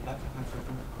remember the left-hand side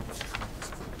don't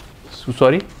have. So,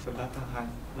 sorry? The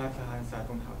left-hand side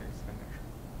don't have exponential.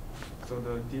 So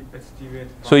it's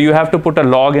deviated. So you have to put a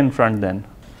log in front then.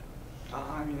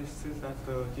 I mean, it says that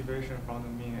the deviation from the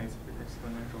mean is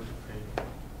exponential to k.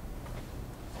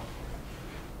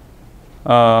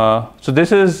 So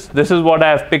this is what I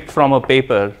have picked from a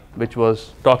paper which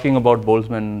was talking about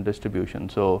Boltzmann distribution.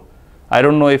 So I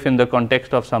don't know if in the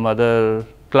context of some other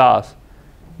class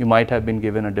you might have been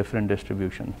given a different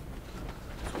distribution.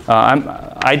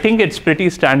 I think it's pretty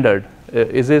standard.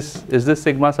 Is this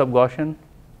sigma sub Gaussian,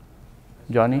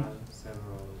 Johnny?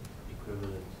 Several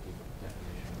equivalent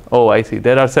definitions. Oh, I see.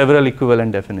 There are several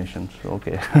equivalent definitions.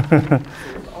 Okay.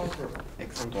 Also,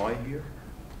 x and y here.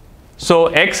 So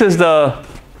x is the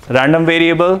random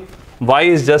variable, y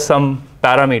is just some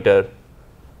parameter.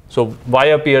 So y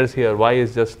appears here, y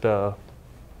is just a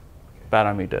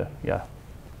parameter, yeah.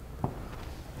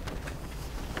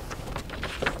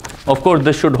 Of course,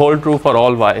 this should hold true for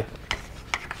all y.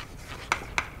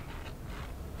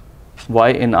 Y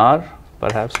in R,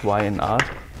 perhaps y in R.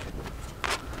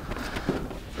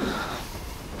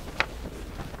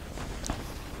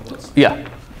 Yeah.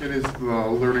 And is the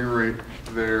learning rate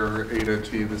there, eta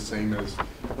t, the same as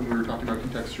when we were talking about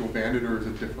contextual bandit, or is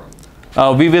it different?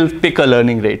 We will pick a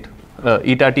learning rate.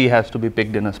 Eta t has to be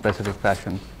picked in a specific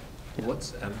fashion.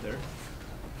 What's m there?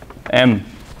 M.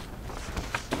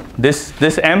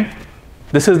 This m,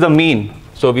 this is the mean.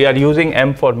 So we are using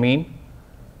m for mean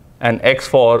and x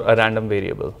for a random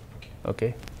variable.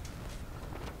 Okay.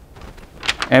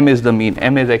 M is the mean.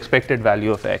 M is expected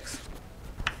value of x.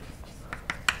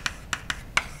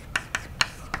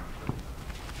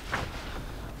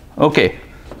 Okay.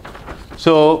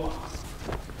 So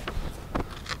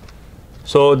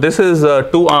this is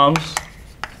 2 arms.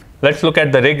 Let's look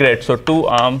at the regret. So 2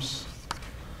 arms,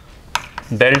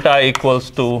 delta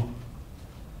equals to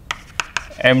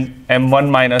m1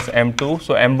 minus m2.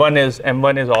 So m1 is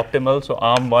optimal. So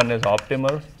arm 1 is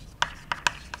optimal.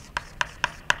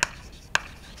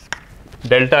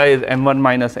 Delta is m1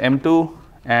 minus m2,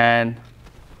 and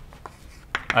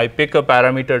I pick a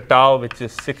parameter tau, which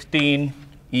is 16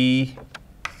 e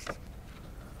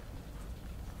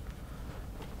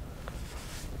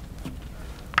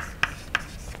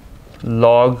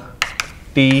log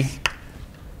t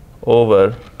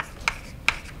over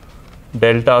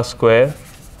delta square.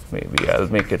 Maybe I'll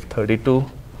make it 32.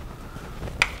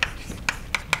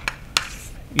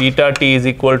 Eta t is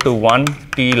equal to 1,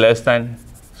 t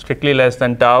strictly less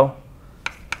than tau,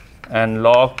 and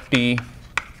log t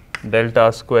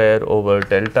delta square over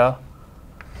delta.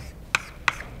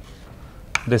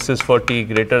 This is for t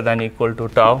greater than equal to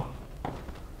tau.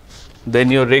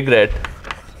 Then your regret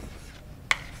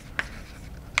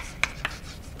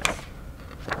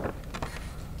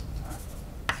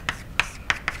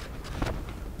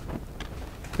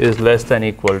is less than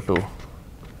equal to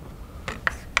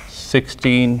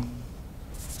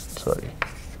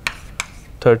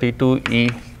 32 e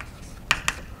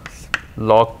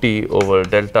log t over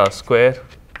delta square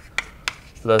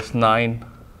plus 9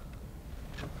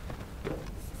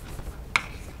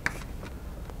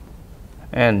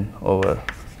 n over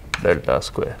delta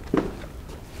square.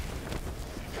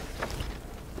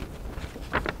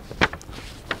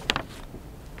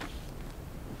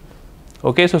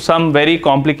 Okay, so some very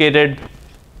complicated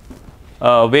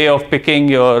way of picking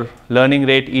your learning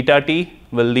rate eta t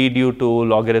will lead you to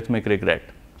logarithmic regret.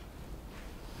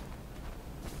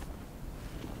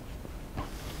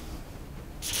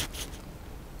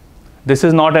 This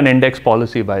is not an index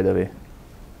policy, by the way.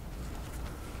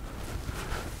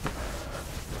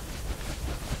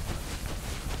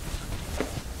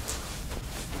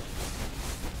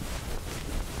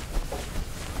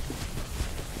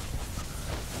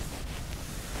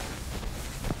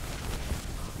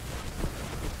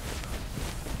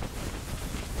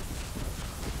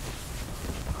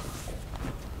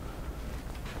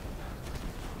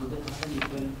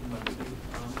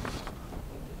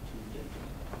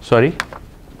 Sorry?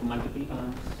 Multiple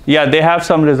arms. Yeah, they have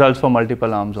some results for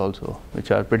multiple arms also,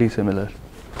 which are pretty similar.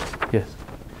 Yes?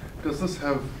 Does this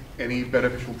have any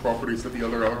beneficial properties that the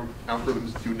other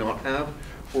algorithms do not have?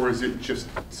 Or is it just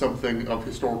something of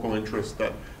historical interest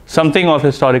that... Something of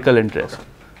historical interest.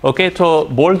 Okay, so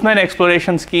Boltzmann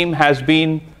exploration scheme has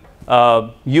been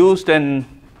used in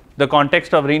the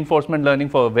context of reinforcement learning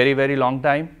for a very, very long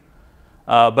time.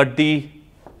 But the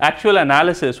actual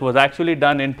analysis was actually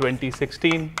done in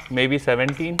 2016, maybe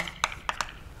 17,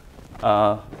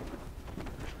 by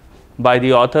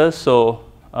the authors. So,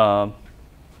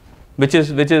 which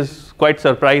is quite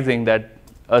surprising that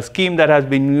a scheme that has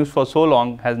been used for so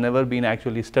long has never been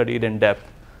actually studied in depth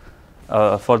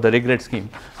for the regret scheme.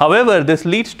 However, this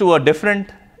leads to a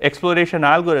different exploration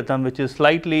algorithm, which is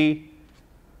slightly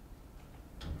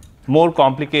more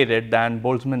complicated than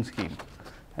Boltzmann scheme,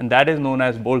 and that is known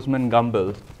as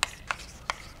Boltzmann-Gumbel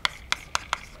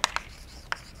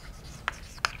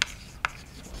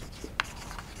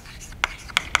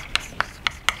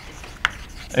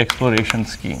exploration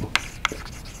scheme.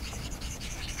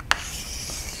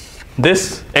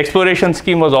 This exploration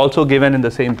scheme was also given in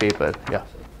the same paper. Yeah.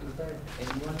 Is that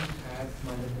M1 hat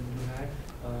minus M2 hat?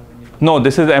 When you No,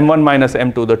 this is M1 minus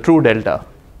M2, the true delta.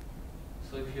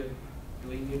 So if you're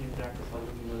doing it in practice, how would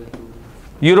you know the true?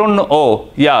 You don't know.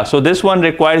 Oh, yeah. So this one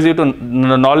requires you to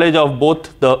knowledge of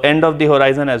both the end of the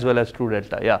horizon as well as true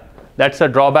delta. Yeah, that's a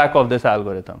drawback of this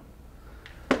algorithm.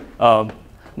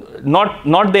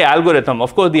 Not the algorithm.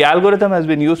 Of course, the algorithm has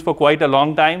been used for quite a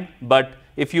long time. But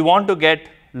if you want to get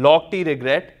log t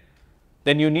regret,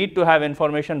 then you need to have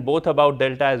information both about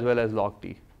delta as well as log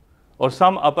t, or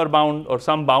some upper bound or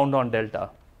some bound on delta.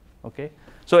 Okay.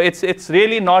 So it's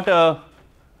really not a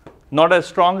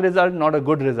strong result, not a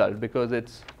good result, because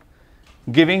it's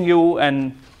giving you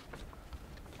an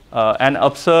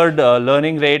absurd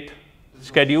learning rate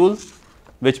schedule,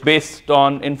 which based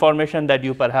on information that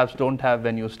you perhaps don't have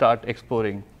when you start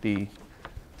exploring the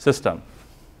system.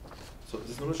 So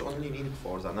this knowledge only needed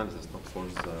for the analysis, not for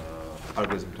the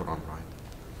algorithm to run, right?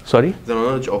 Sorry? The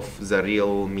knowledge of the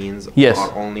real means Yes.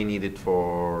 are only needed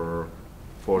for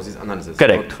this analysis,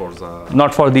 Correct. not for the...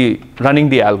 Not for the running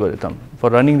the algorithm. For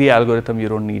running the algorithm, you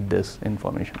don't need this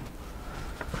information.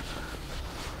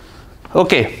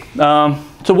 Okay,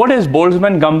 so what is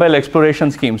Boltzmann-Gumbel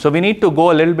exploration scheme? So we need to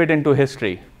go a little bit into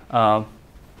history.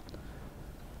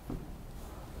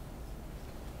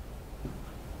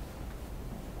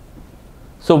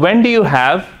 So when do you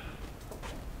have?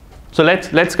 So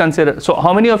let's consider. So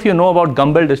how many of you know about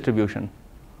Gumbel distribution?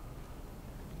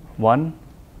 One?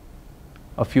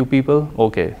 A few people?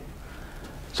 Okay.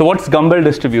 So what's Gumbel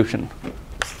distribution?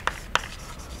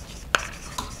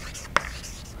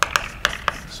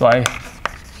 So I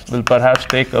will perhaps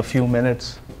take a few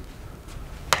minutes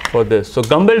for this. So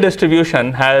Gumbel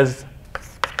distribution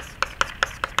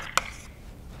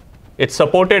it's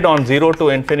supported on 0 to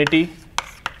infinity.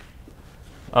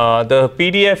 The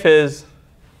PDF is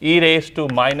e raised to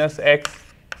minus x,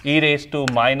 e raised to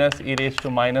minus, e raised to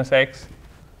minus x.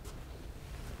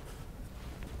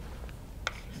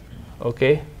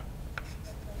 Okay.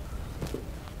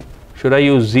 Should I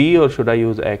use z or should I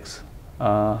use x?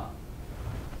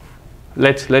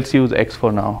 Let's use x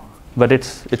for now, but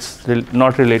it's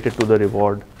not related to the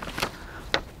reward.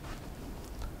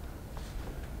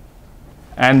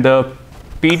 And the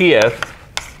PDF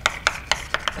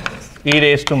e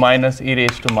raised to minus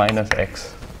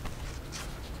x.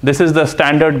 This is the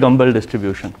standard Gumbel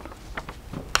distribution.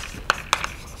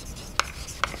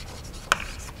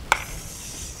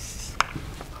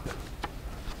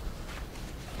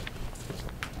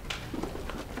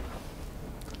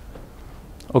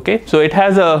 Okay, so it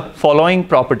has a following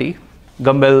property,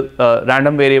 Gumbel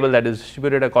random variable that is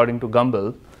distributed according to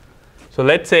Gumbel. So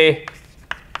let's say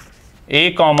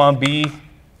a comma b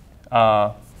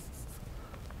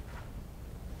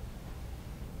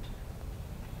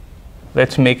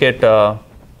let's make it a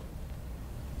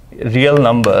real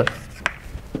number.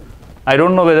 I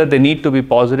don't know whether they need to be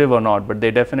positive or not, but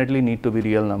they definitely need to be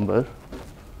real number.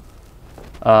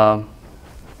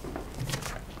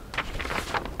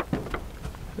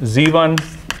 Z1,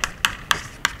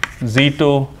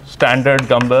 Z2 standard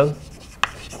Gumbel.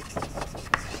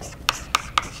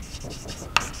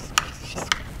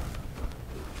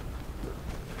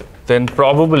 Then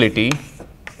probability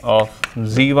of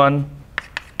Z1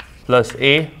 plus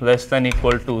A less than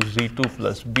equal to Z2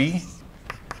 plus B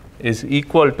is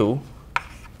equal to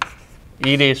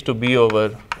e raised to B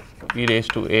over e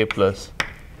raised to A plus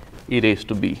e raised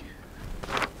to B.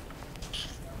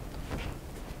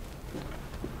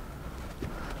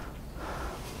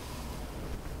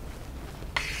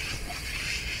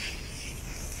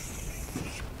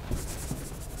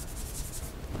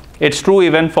 It's true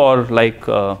even for like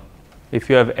if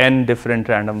you have n different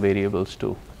random variables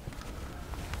too.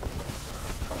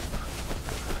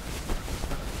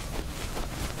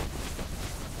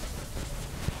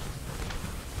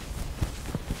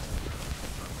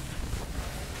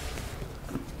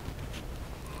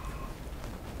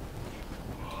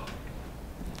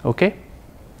 Okay.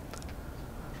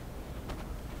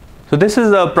 So this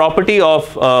is a property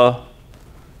of a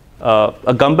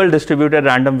Gumbel distributed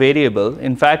random variable.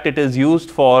 In fact, it is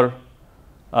used for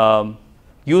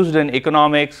used in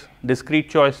economics, discrete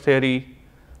choice theory,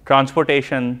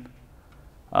 transportation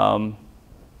for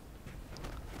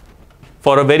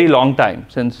a very long time,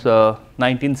 since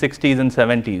 1960s and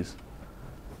 70s.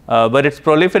 But its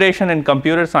proliferation in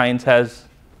computer science has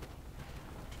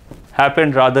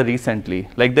happened rather recently.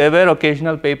 Like there were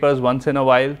occasional papers once in a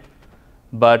while,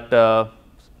 but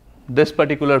this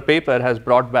particular paper has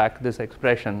brought back this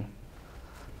expression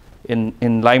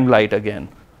in limelight again.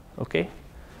 Okay.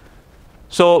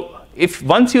 So if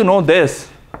once you know this,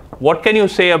 what can you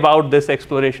say about this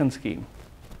exploration scheme?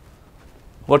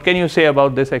 What can you say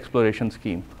about this exploration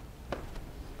scheme?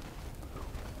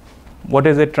 What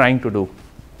is it trying to do?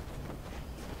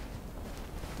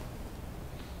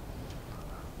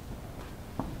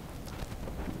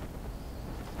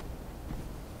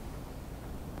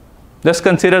 Just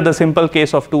consider the simple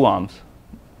case of two arms.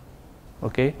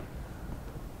 Okay.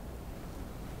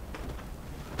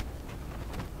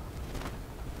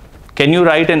 Can you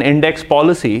write an index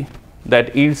policy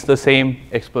that yields the same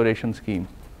exploration scheme?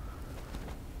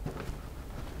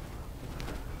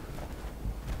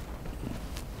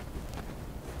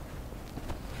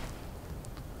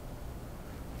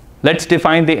 Let's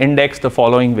define the index the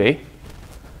following way.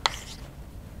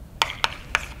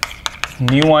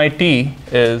 Nu it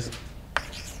is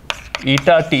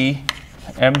eta t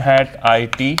m hat I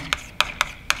t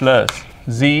plus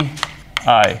z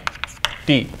I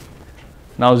t.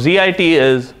 Now ZIT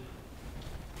is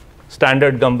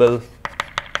standard Gumbel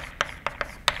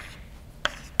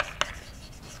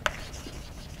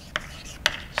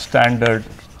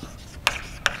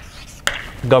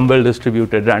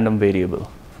distributed random variable.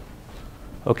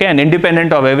 Okay, and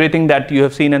independent of everything that you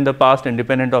have seen in the past,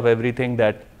 independent of everything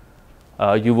that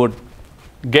you would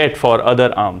get for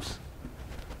other arms.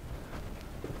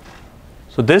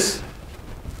 So this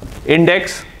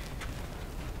index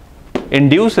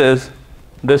induces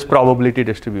this probability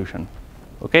distribution.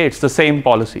 Okay, it's the same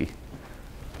policy.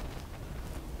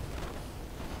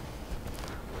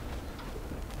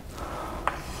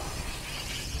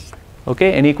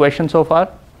 Okay, any questions so far?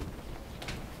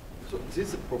 So this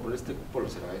is a probabilistic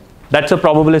policy, right? That's a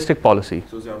probabilistic policy.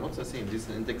 So they are not the same. This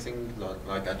is indexing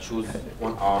like I choose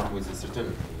one arm with a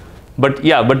certain. But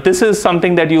yeah, but this is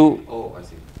something that you. Oh, I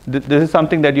see. This is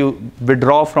something that you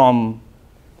withdraw from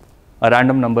a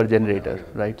random number generator, okay.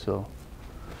 Right? So,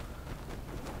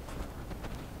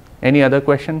 any other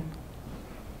question?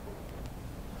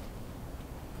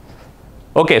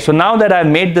 Okay, so now that I've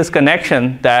made this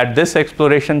connection that this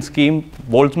exploration scheme,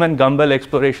 Boltzmann-Gumbel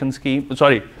exploration scheme,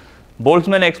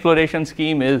 Boltzmann exploration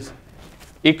scheme is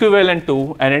equivalent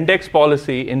to an index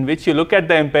policy in which you look at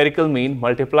the empirical mean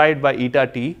multiplied by eta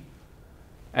t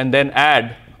and then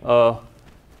add a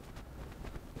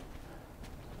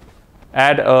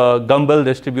Gumbel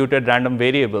distributed random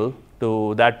variable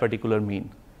to that particular mean.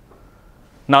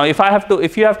 Now,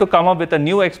 if you have to come up with a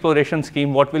new exploration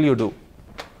scheme, what will you do?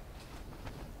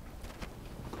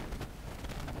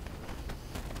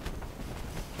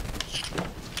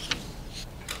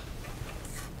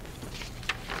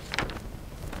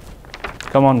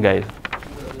 Come on, guys.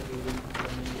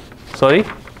 Sorry?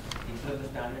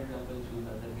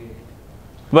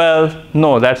 Well,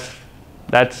 no, that's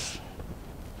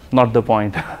not the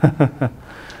point.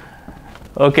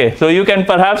 Okay, so you can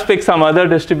perhaps pick some other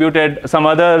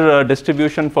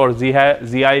distribution for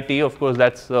ZIT. Of course,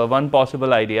 that's one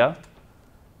possible idea.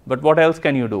 But what else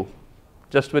can you do?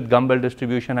 Just with Gumbel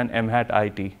distribution and m hat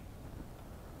IT.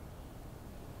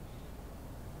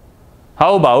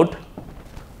 How about?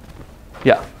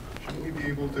 Yeah. Shouldn't we be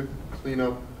able to clean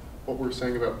up what we're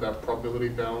saying about that probability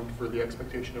bound for the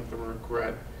expectation of the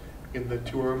regret in the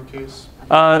two-arm case?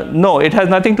 No, it has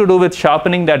nothing to do with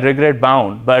sharpening that regret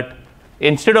bound. But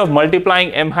instead of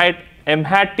multiplying m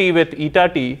hat t with eta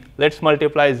t, let's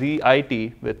multiply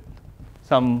ZIT with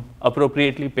some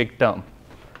appropriately picked term.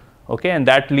 Okay, and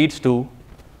that leads to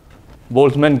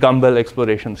Boltzmann-Gumbel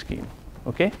exploration scheme.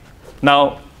 Okay.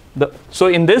 Now, so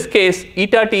in this case,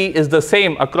 eta t is the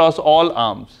same across all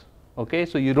arms. Okay,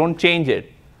 so you don't change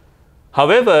it.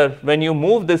 However, when you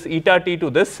move this eta t to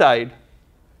this side,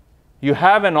 you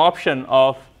have an option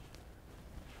of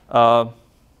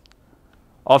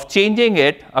of changing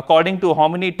it according to how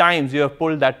many times you have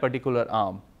pulled that particular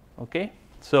arm. Okay?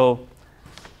 So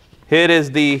here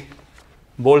is the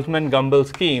Boltzmann-Gumbel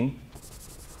scheme.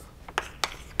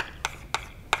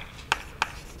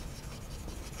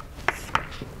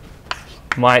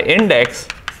 My index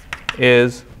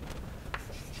is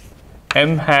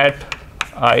m hat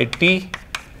it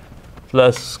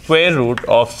plus square root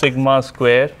of sigma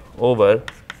square over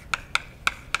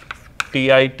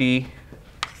tit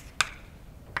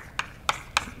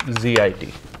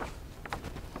zit.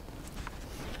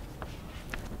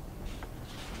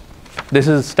 This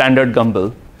is standard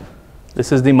Gumbel.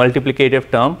 This is the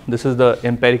multiplicative term. This is the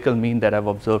empirical mean that I've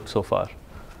observed so far.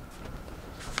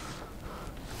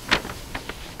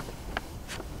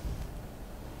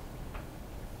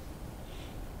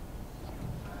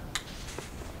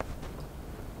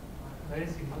 Where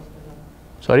is sigma square?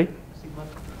 Sorry?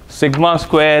 Sigma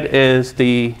square is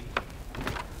the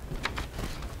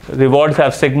rewards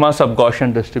have sigma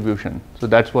sub-Gaussian distribution. So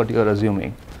that's what you're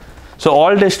assuming. So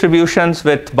all distributions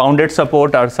with bounded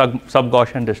support are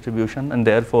sub-Gaussian distribution, and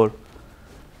therefore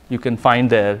you can find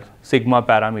their sigma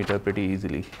parameter pretty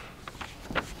easily.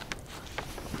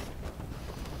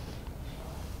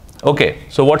 Okay,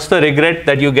 so what's the regret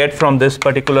that you get from this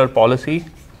particular policy?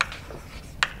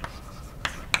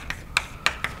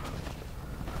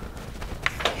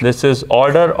 This is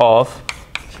order of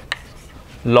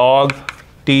log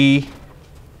t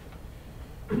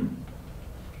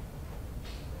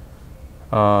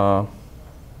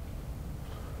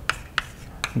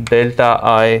delta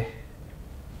I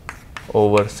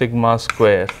over sigma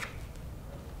square.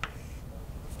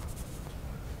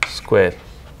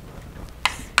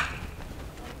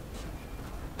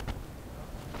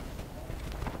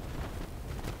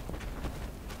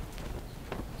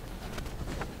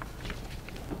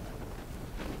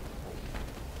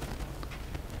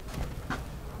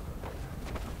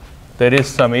 There is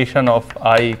summation of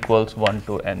I equals 1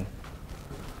 to n.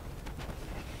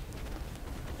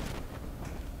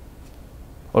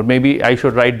 Or maybe I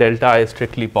should write delta I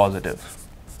strictly positive.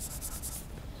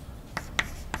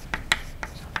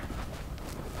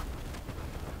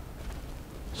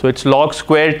 So it's log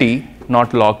square t,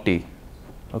 not log t.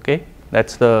 Okay,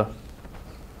 that's the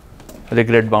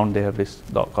regret bound they have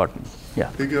gotten.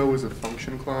 Yeah. Big O is a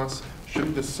function class.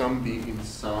 Shouldn't the sum be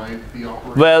inside the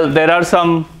operator? Well, there are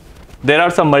some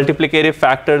multiplicative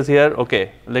factors here.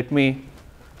 Okay,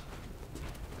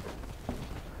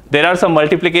 there are some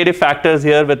multiplicative factors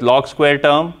here with log square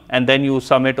term, and then you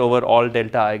sum it over all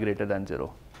delta I greater than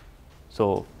 0.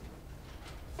 So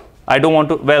I don't want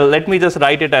to, well, let me just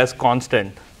write it as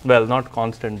constant. Well, not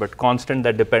constant, but constant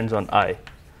that depends on I.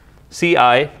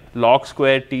 Ci log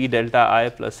square t delta I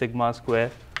plus sigma square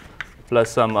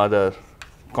plus some other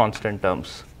constant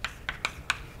terms.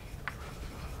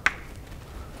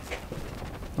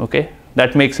 Okay,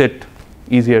 that makes it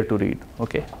easier to read.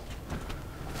 Okay.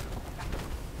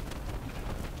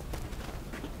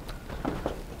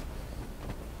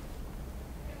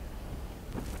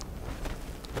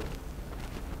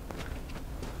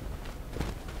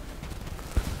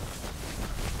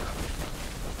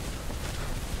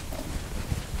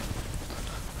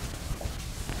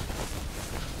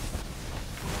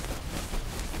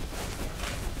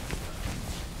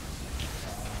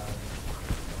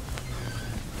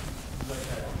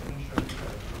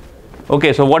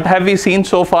 Okay, so what have we seen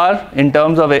so far in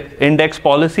terms of index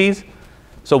policies?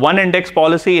 So one index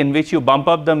policy in which you bump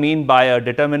up the mean by a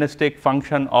deterministic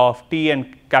function of t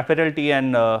and capital T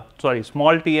and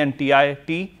small t and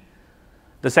t.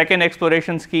 The second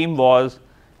exploration scheme was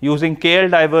using KL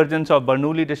divergence of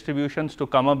Bernoulli distributions to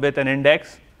come up with an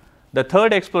index. The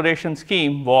third exploration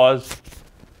scheme was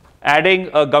adding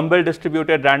a Gumbel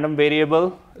distributed random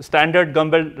variable, standard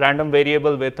Gumbel random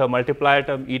variable with a multiplier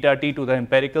term eta t to the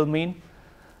empirical mean.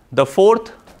 The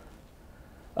fourth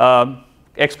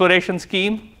exploration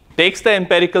scheme takes the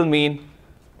empirical mean,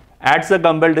 adds the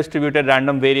Gumbel distributed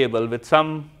random variable with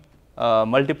some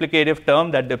multiplicative term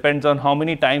that depends on how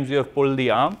many times you have pulled the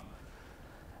arm,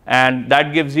 and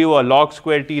that gives you a log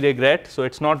square t regret. So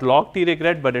it's not log t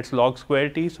regret, but it's log square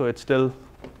t, so it's still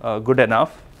good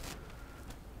enough.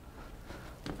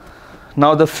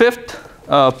 Now the fifth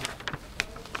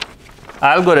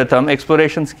algorithm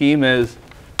exploration scheme is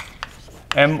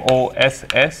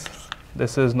MOSS.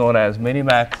 This is known as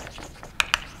minimax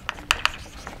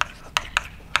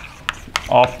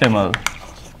optimal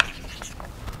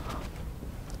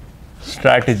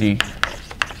strategy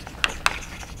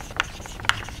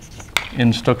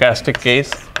in stochastic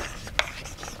case.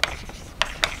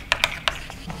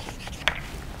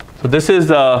 So this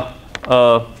is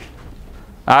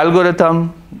I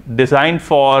algorithm designed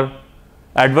for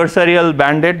adversarial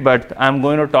bandit, but I'm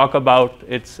going to talk about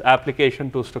its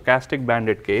application to stochastic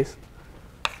bandit case.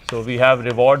 So we have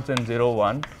rewards in 0,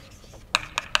 1.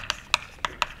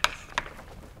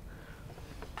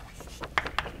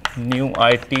 New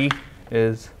IT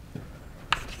is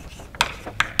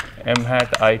m hat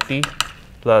IT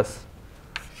plus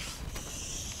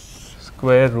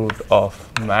square root of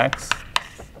max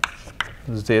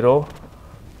 0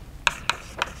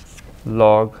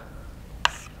 log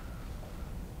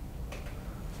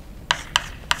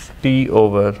t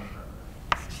over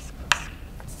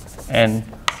n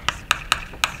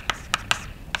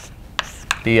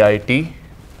TIT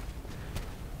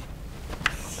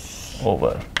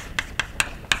over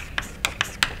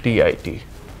TIT.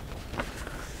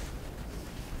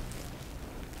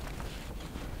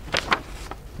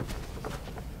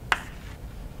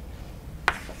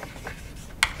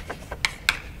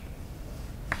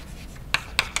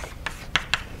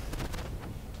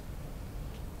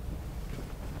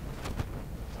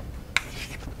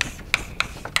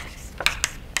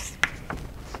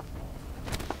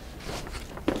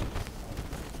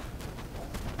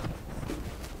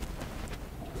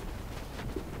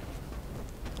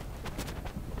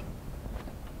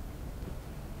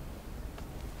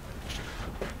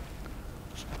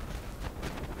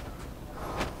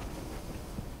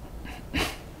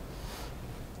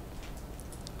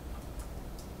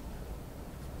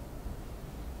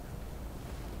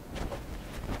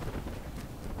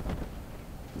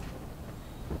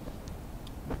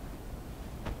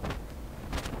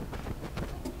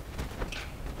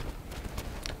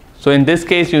 So in this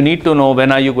case, you need to know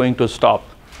when are you going to stop.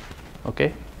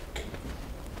 Okay.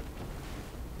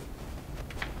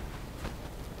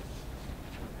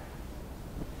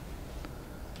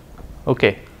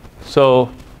 Okay. So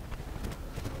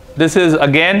this is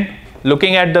again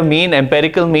looking at the mean,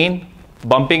 empirical mean,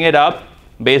 bumping it up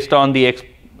based on the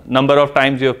number of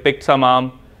times you have picked some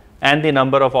arm and the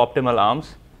number of optimal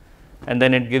arms, and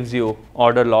then it gives you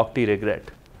order log t regret.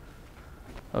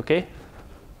 Okay.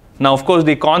 Now, of course,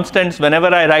 the constants,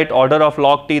 whenever I write order of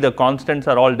log t, the constants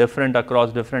are all different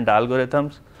across different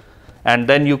algorithms. And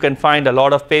then you can find a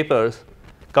lot of papers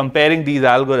comparing these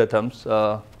algorithms,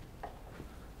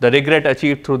 the regret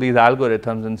achieved through these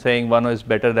algorithms, and saying one is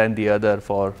better than the other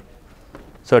for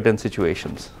certain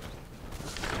situations.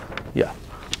 Yeah.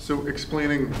 So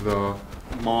explaining the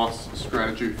Moss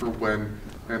strategy for when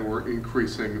and we're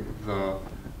increasing the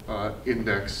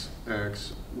index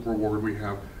X reward we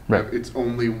have. Right. It's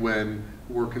only when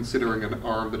we're considering an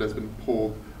arm that has been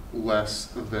pulled less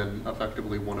than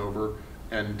effectively 1 over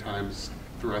n times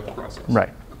throughout the process.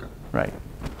 Right. Okay. Right.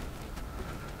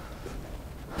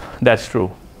 That's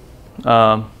true.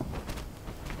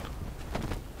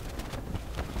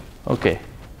 Okay.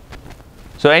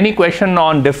 So any question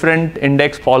on different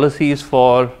index policies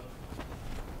for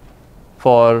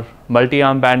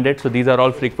multi-arm bandits? So these are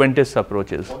all frequentist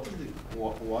approaches. What is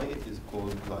why it is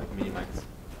called like minimax?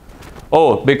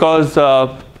 Oh, because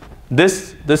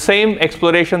the same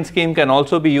exploration scheme can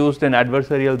also be used in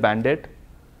adversarial bandit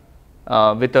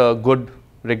with a good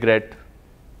regret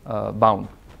bound.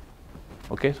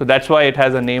 Okay, so that's why it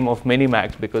has a name of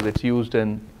minimax, because it's used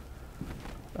in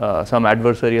some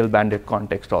adversarial bandit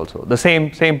context also. The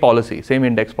same policy, same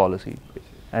index policy,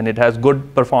 and it has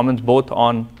good performance both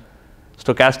on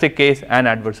stochastic case and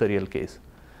adversarial case.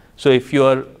 So if you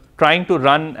are trying to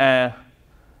run an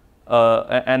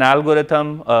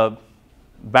algorithm, a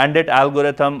bandit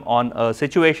algorithm on a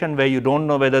situation where you don't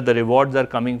know whether the rewards are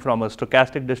coming from a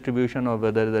stochastic distribution or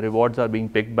whether the rewards are being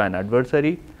picked by an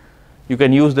adversary, you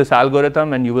can use this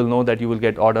algorithm and you will know that you will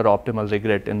get order optimal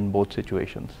regret in both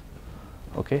situations.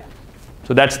 Okay,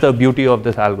 so that's the beauty of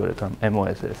this algorithm,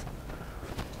 MOSS.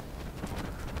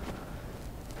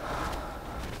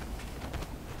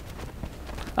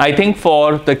 I think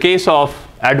for the case of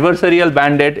adversarial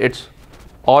bandit, it's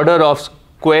order of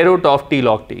square root of t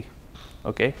log t.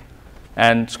 Okay,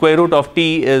 and square root of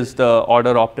t is the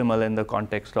order optimal in the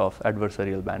context of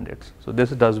adversarial bandits. So this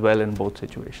does well in both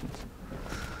situations.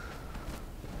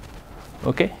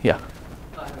 Okay, yeah.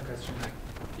 I have a question.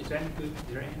 Is there any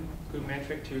good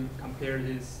metric to compare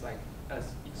these like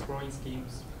as exploring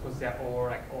schemes, because they're all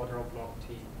like order of log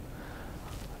t?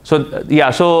 So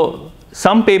yeah, so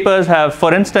some papers have,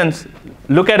 for instance,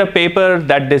 look at a paper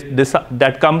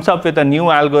that comes up with a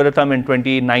new algorithm in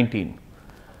 2019.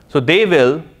 So they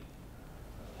will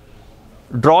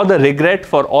draw the regret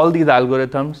for all these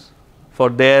algorithms for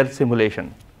their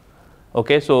simulation.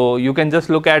 Okay, so you can just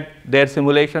look at their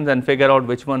simulations and figure out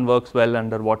which one works well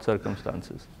under what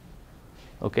circumstances.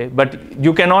 Okay, but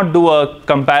you cannot do a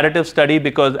comparative study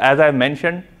because, as I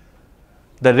mentioned,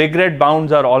 the regret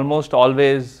bounds are almost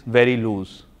always very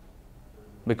loose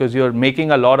because you're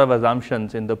making a lot of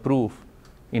assumptions in the proof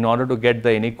in order to get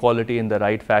the inequality in the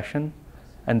right fashion,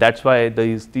 and that's why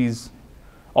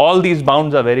all these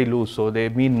bounds are very loose, so they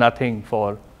mean nothing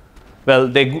for, well,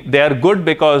 they are good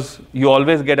because you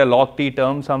always get a log t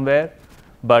term somewhere,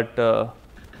 but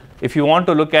if you want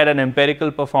to look at an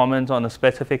empirical performance on a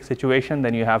specific situation,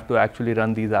 then you have to actually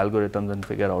run these algorithms and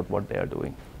figure out what they are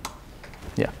doing.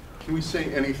 Yeah. Can we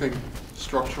say anything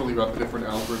structurally about the different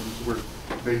algorithms where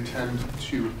they tend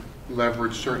to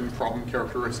leverage certain problem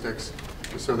characteristics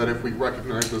so that if we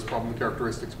recognize those problem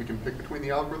characteristics, we can pick between the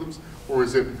algorithms? Or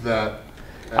is it that?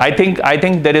 I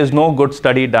think there is no good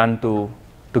study done to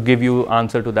give you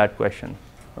answer to that question.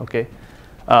 Okay.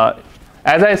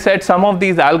 As I said, some of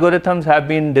these algorithms have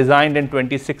been designed in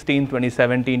 2016,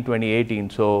 2017,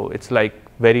 2018, so it's like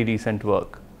very recent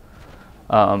work.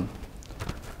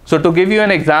 So to give you an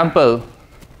example,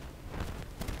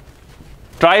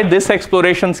 try this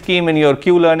exploration scheme in your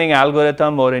Q-learning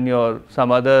algorithm or in your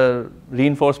some other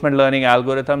reinforcement learning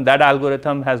algorithm. That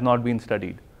algorithm has not been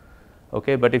studied.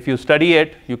 Okay, but if you study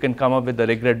it, you can come up with the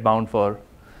regret bound for.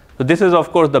 So this is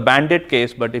of course the bandit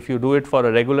case, but if you do it for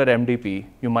a regular MDP,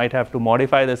 you might have to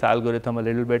modify this algorithm a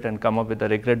little bit and come up with a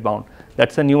regret bound.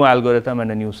 That's a new algorithm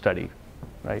and a new study,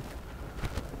 right?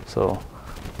 So,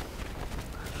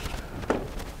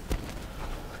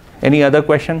 any other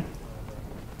question?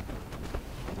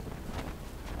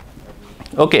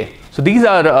 Okay, so these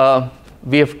are,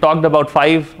 we have talked about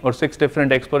 5 or 6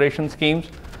 different exploration schemes.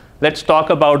 Let's talk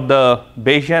about the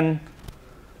Bayesian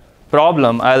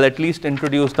problem. I'll at least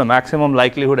introduce the maximum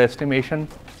likelihood estimation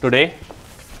today.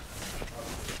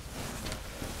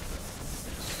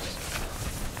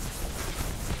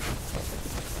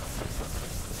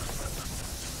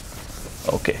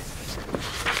 Okay.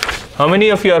 How many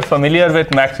of you are familiar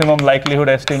with maximum likelihood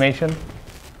estimation?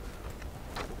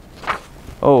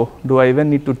 Oh, do I even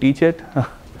need to teach it?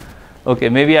 Okay,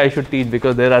 maybe I should teach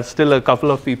because there are still a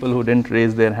couple of people who didn't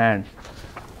raise their hand.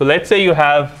 So let's say you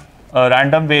have a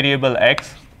random variable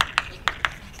x,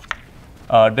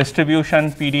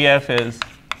 distribution PDF is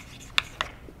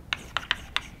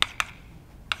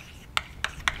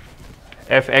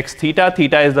fx theta.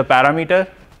 Theta is the parameter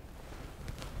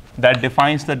that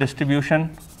defines the distribution.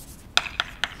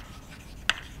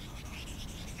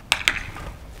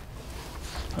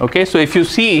 Okay, so if you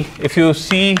see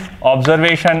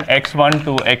observation x1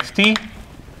 to xt,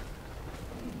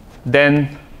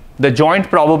 then the joint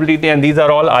probability, and these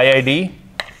are all IID,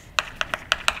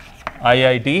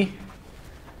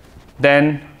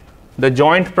 then the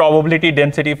joint probability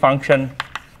density function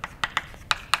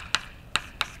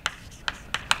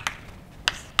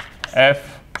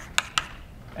f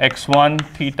x1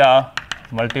 theta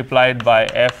multiplied by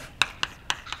f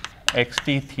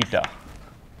xt theta.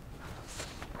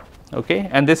 Okay,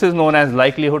 and this is known as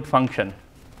likelihood function.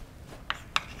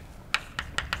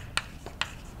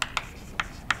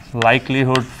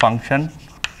 Likelihood function.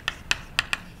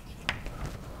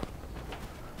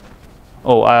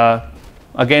 Oh,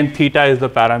 again, theta is the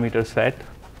parameter set.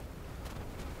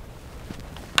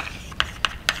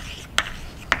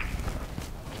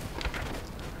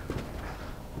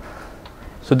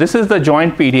 So this is the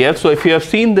joint PDF. So if you have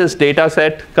seen this data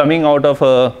set coming out of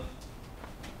a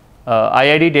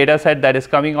IID data set that is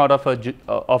coming out of a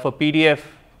PDF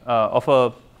of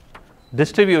a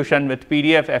distribution with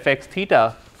PDF fx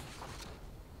theta,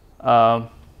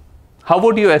 how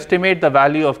would you estimate the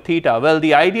value of theta? Well,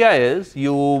 the idea is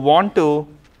you want to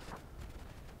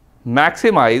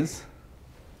maximize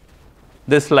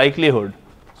this likelihood.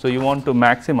 So you want to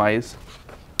maximize.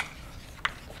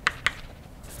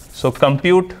 So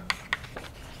compute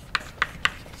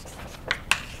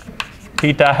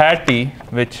theta hat t,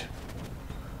 which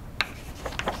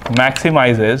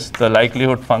maximizes the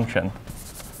likelihood function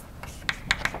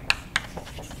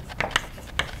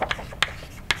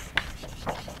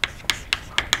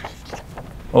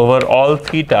over all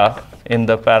theta in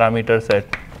the parameter set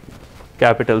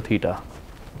capital theta.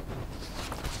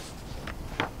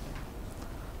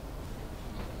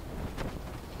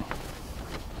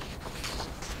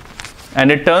 And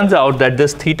it turns out that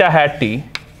this theta hat t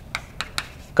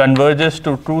converges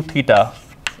to true theta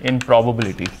in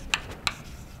probability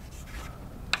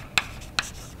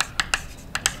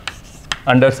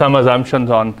under some assumptions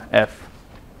on f,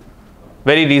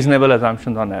 very reasonable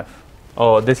assumptions on f.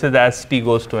 Oh, this is as t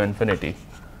goes to infinity.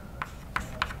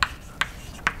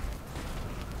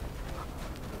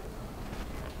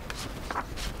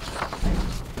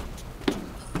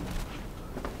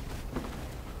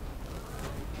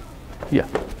 Yeah.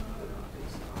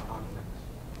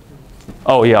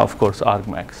 Oh yeah, of course,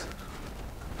 argmax.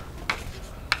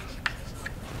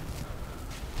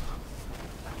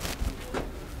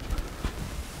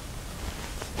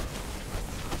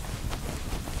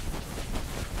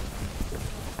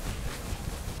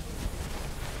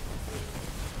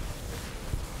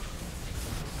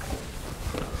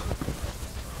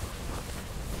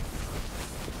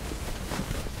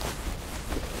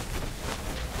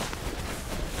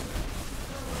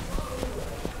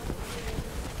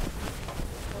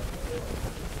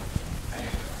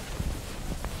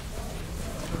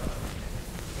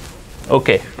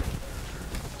 Okay.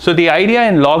 So the idea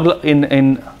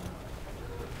in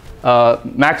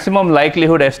maximum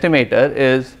likelihood estimator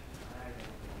is,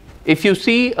 if you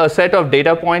see a set of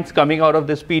data points coming out of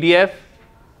this PDF,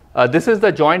 this is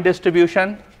the joint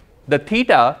distribution. The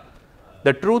theta,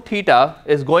 the true theta,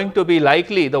 is going to be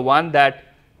likely the one that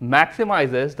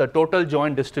maximizes the total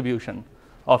joint distribution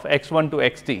of x1 to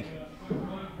xt.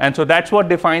 And so that's what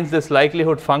defines this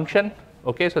likelihood function.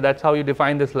 Okay, so that's how you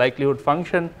define this likelihood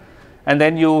function. And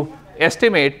then you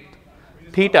estimate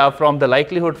theta from the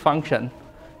likelihood function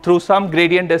through some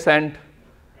gradient descent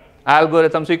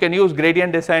algorithm. So you can use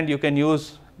gradient descent, you can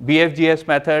use BFGS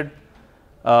method,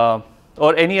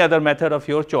 or any other method of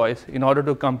your choice in order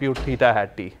to compute theta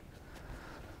hat t.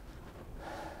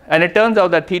 And it turns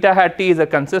out that theta hat t is a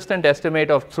consistent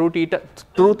estimate of true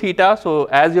theta. So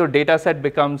as your data set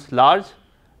becomes large,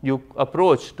 you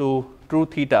approach to true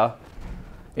theta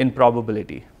in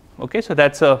probability. Okay, so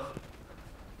that's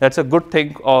a good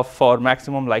thing for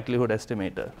maximum likelihood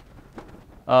estimator.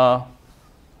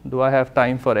 Do I have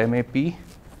time for MAP?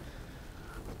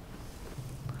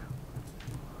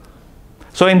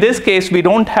 So in this case, we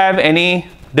don't have any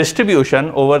distribution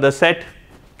over the set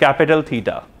capital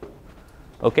theta.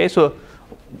 Okay, so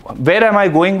where am I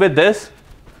going with this?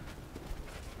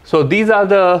 So these are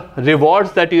the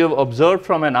rewards that you have observed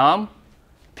from an arm.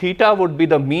 Theta would be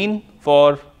the mean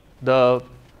for the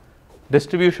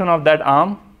distribution of that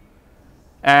arm,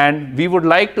 and we would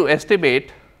like to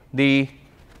estimate the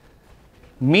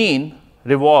mean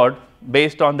reward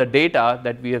based on the data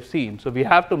that we have seen. So we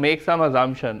have to make some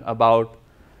assumption about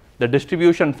the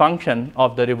distribution function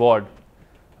of the reward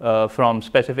from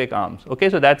specific arms. Okay,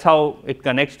 so that's how it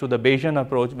connects to the Bayesian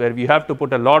approach, where we have to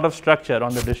put a lot of structure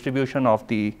on the distribution of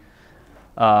the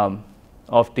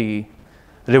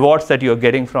rewards that you are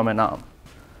getting from an arm.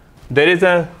 There is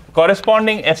a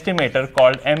corresponding estimator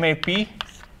called MAP,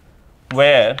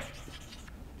 where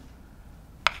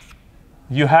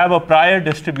you have a prior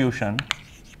distribution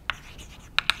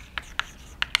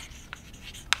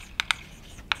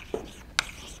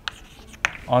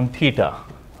on theta.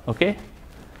 Okay,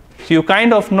 so you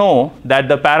kind of know that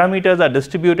the parameters are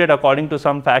distributed according to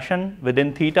some fashion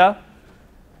within theta,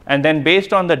 and then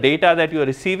based on the data that you are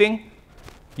receiving,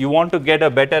 you want to get a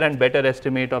better and better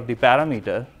estimate of the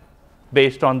parameter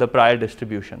based on the prior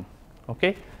distribution.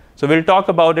 Okay, so we'll talk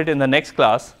about it in the next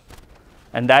class,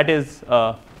 and that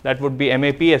would be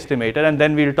MAP estimator, and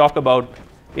then we'll talk about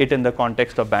it in the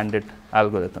context of bandit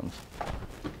algorithms.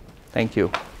 Thank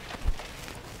you.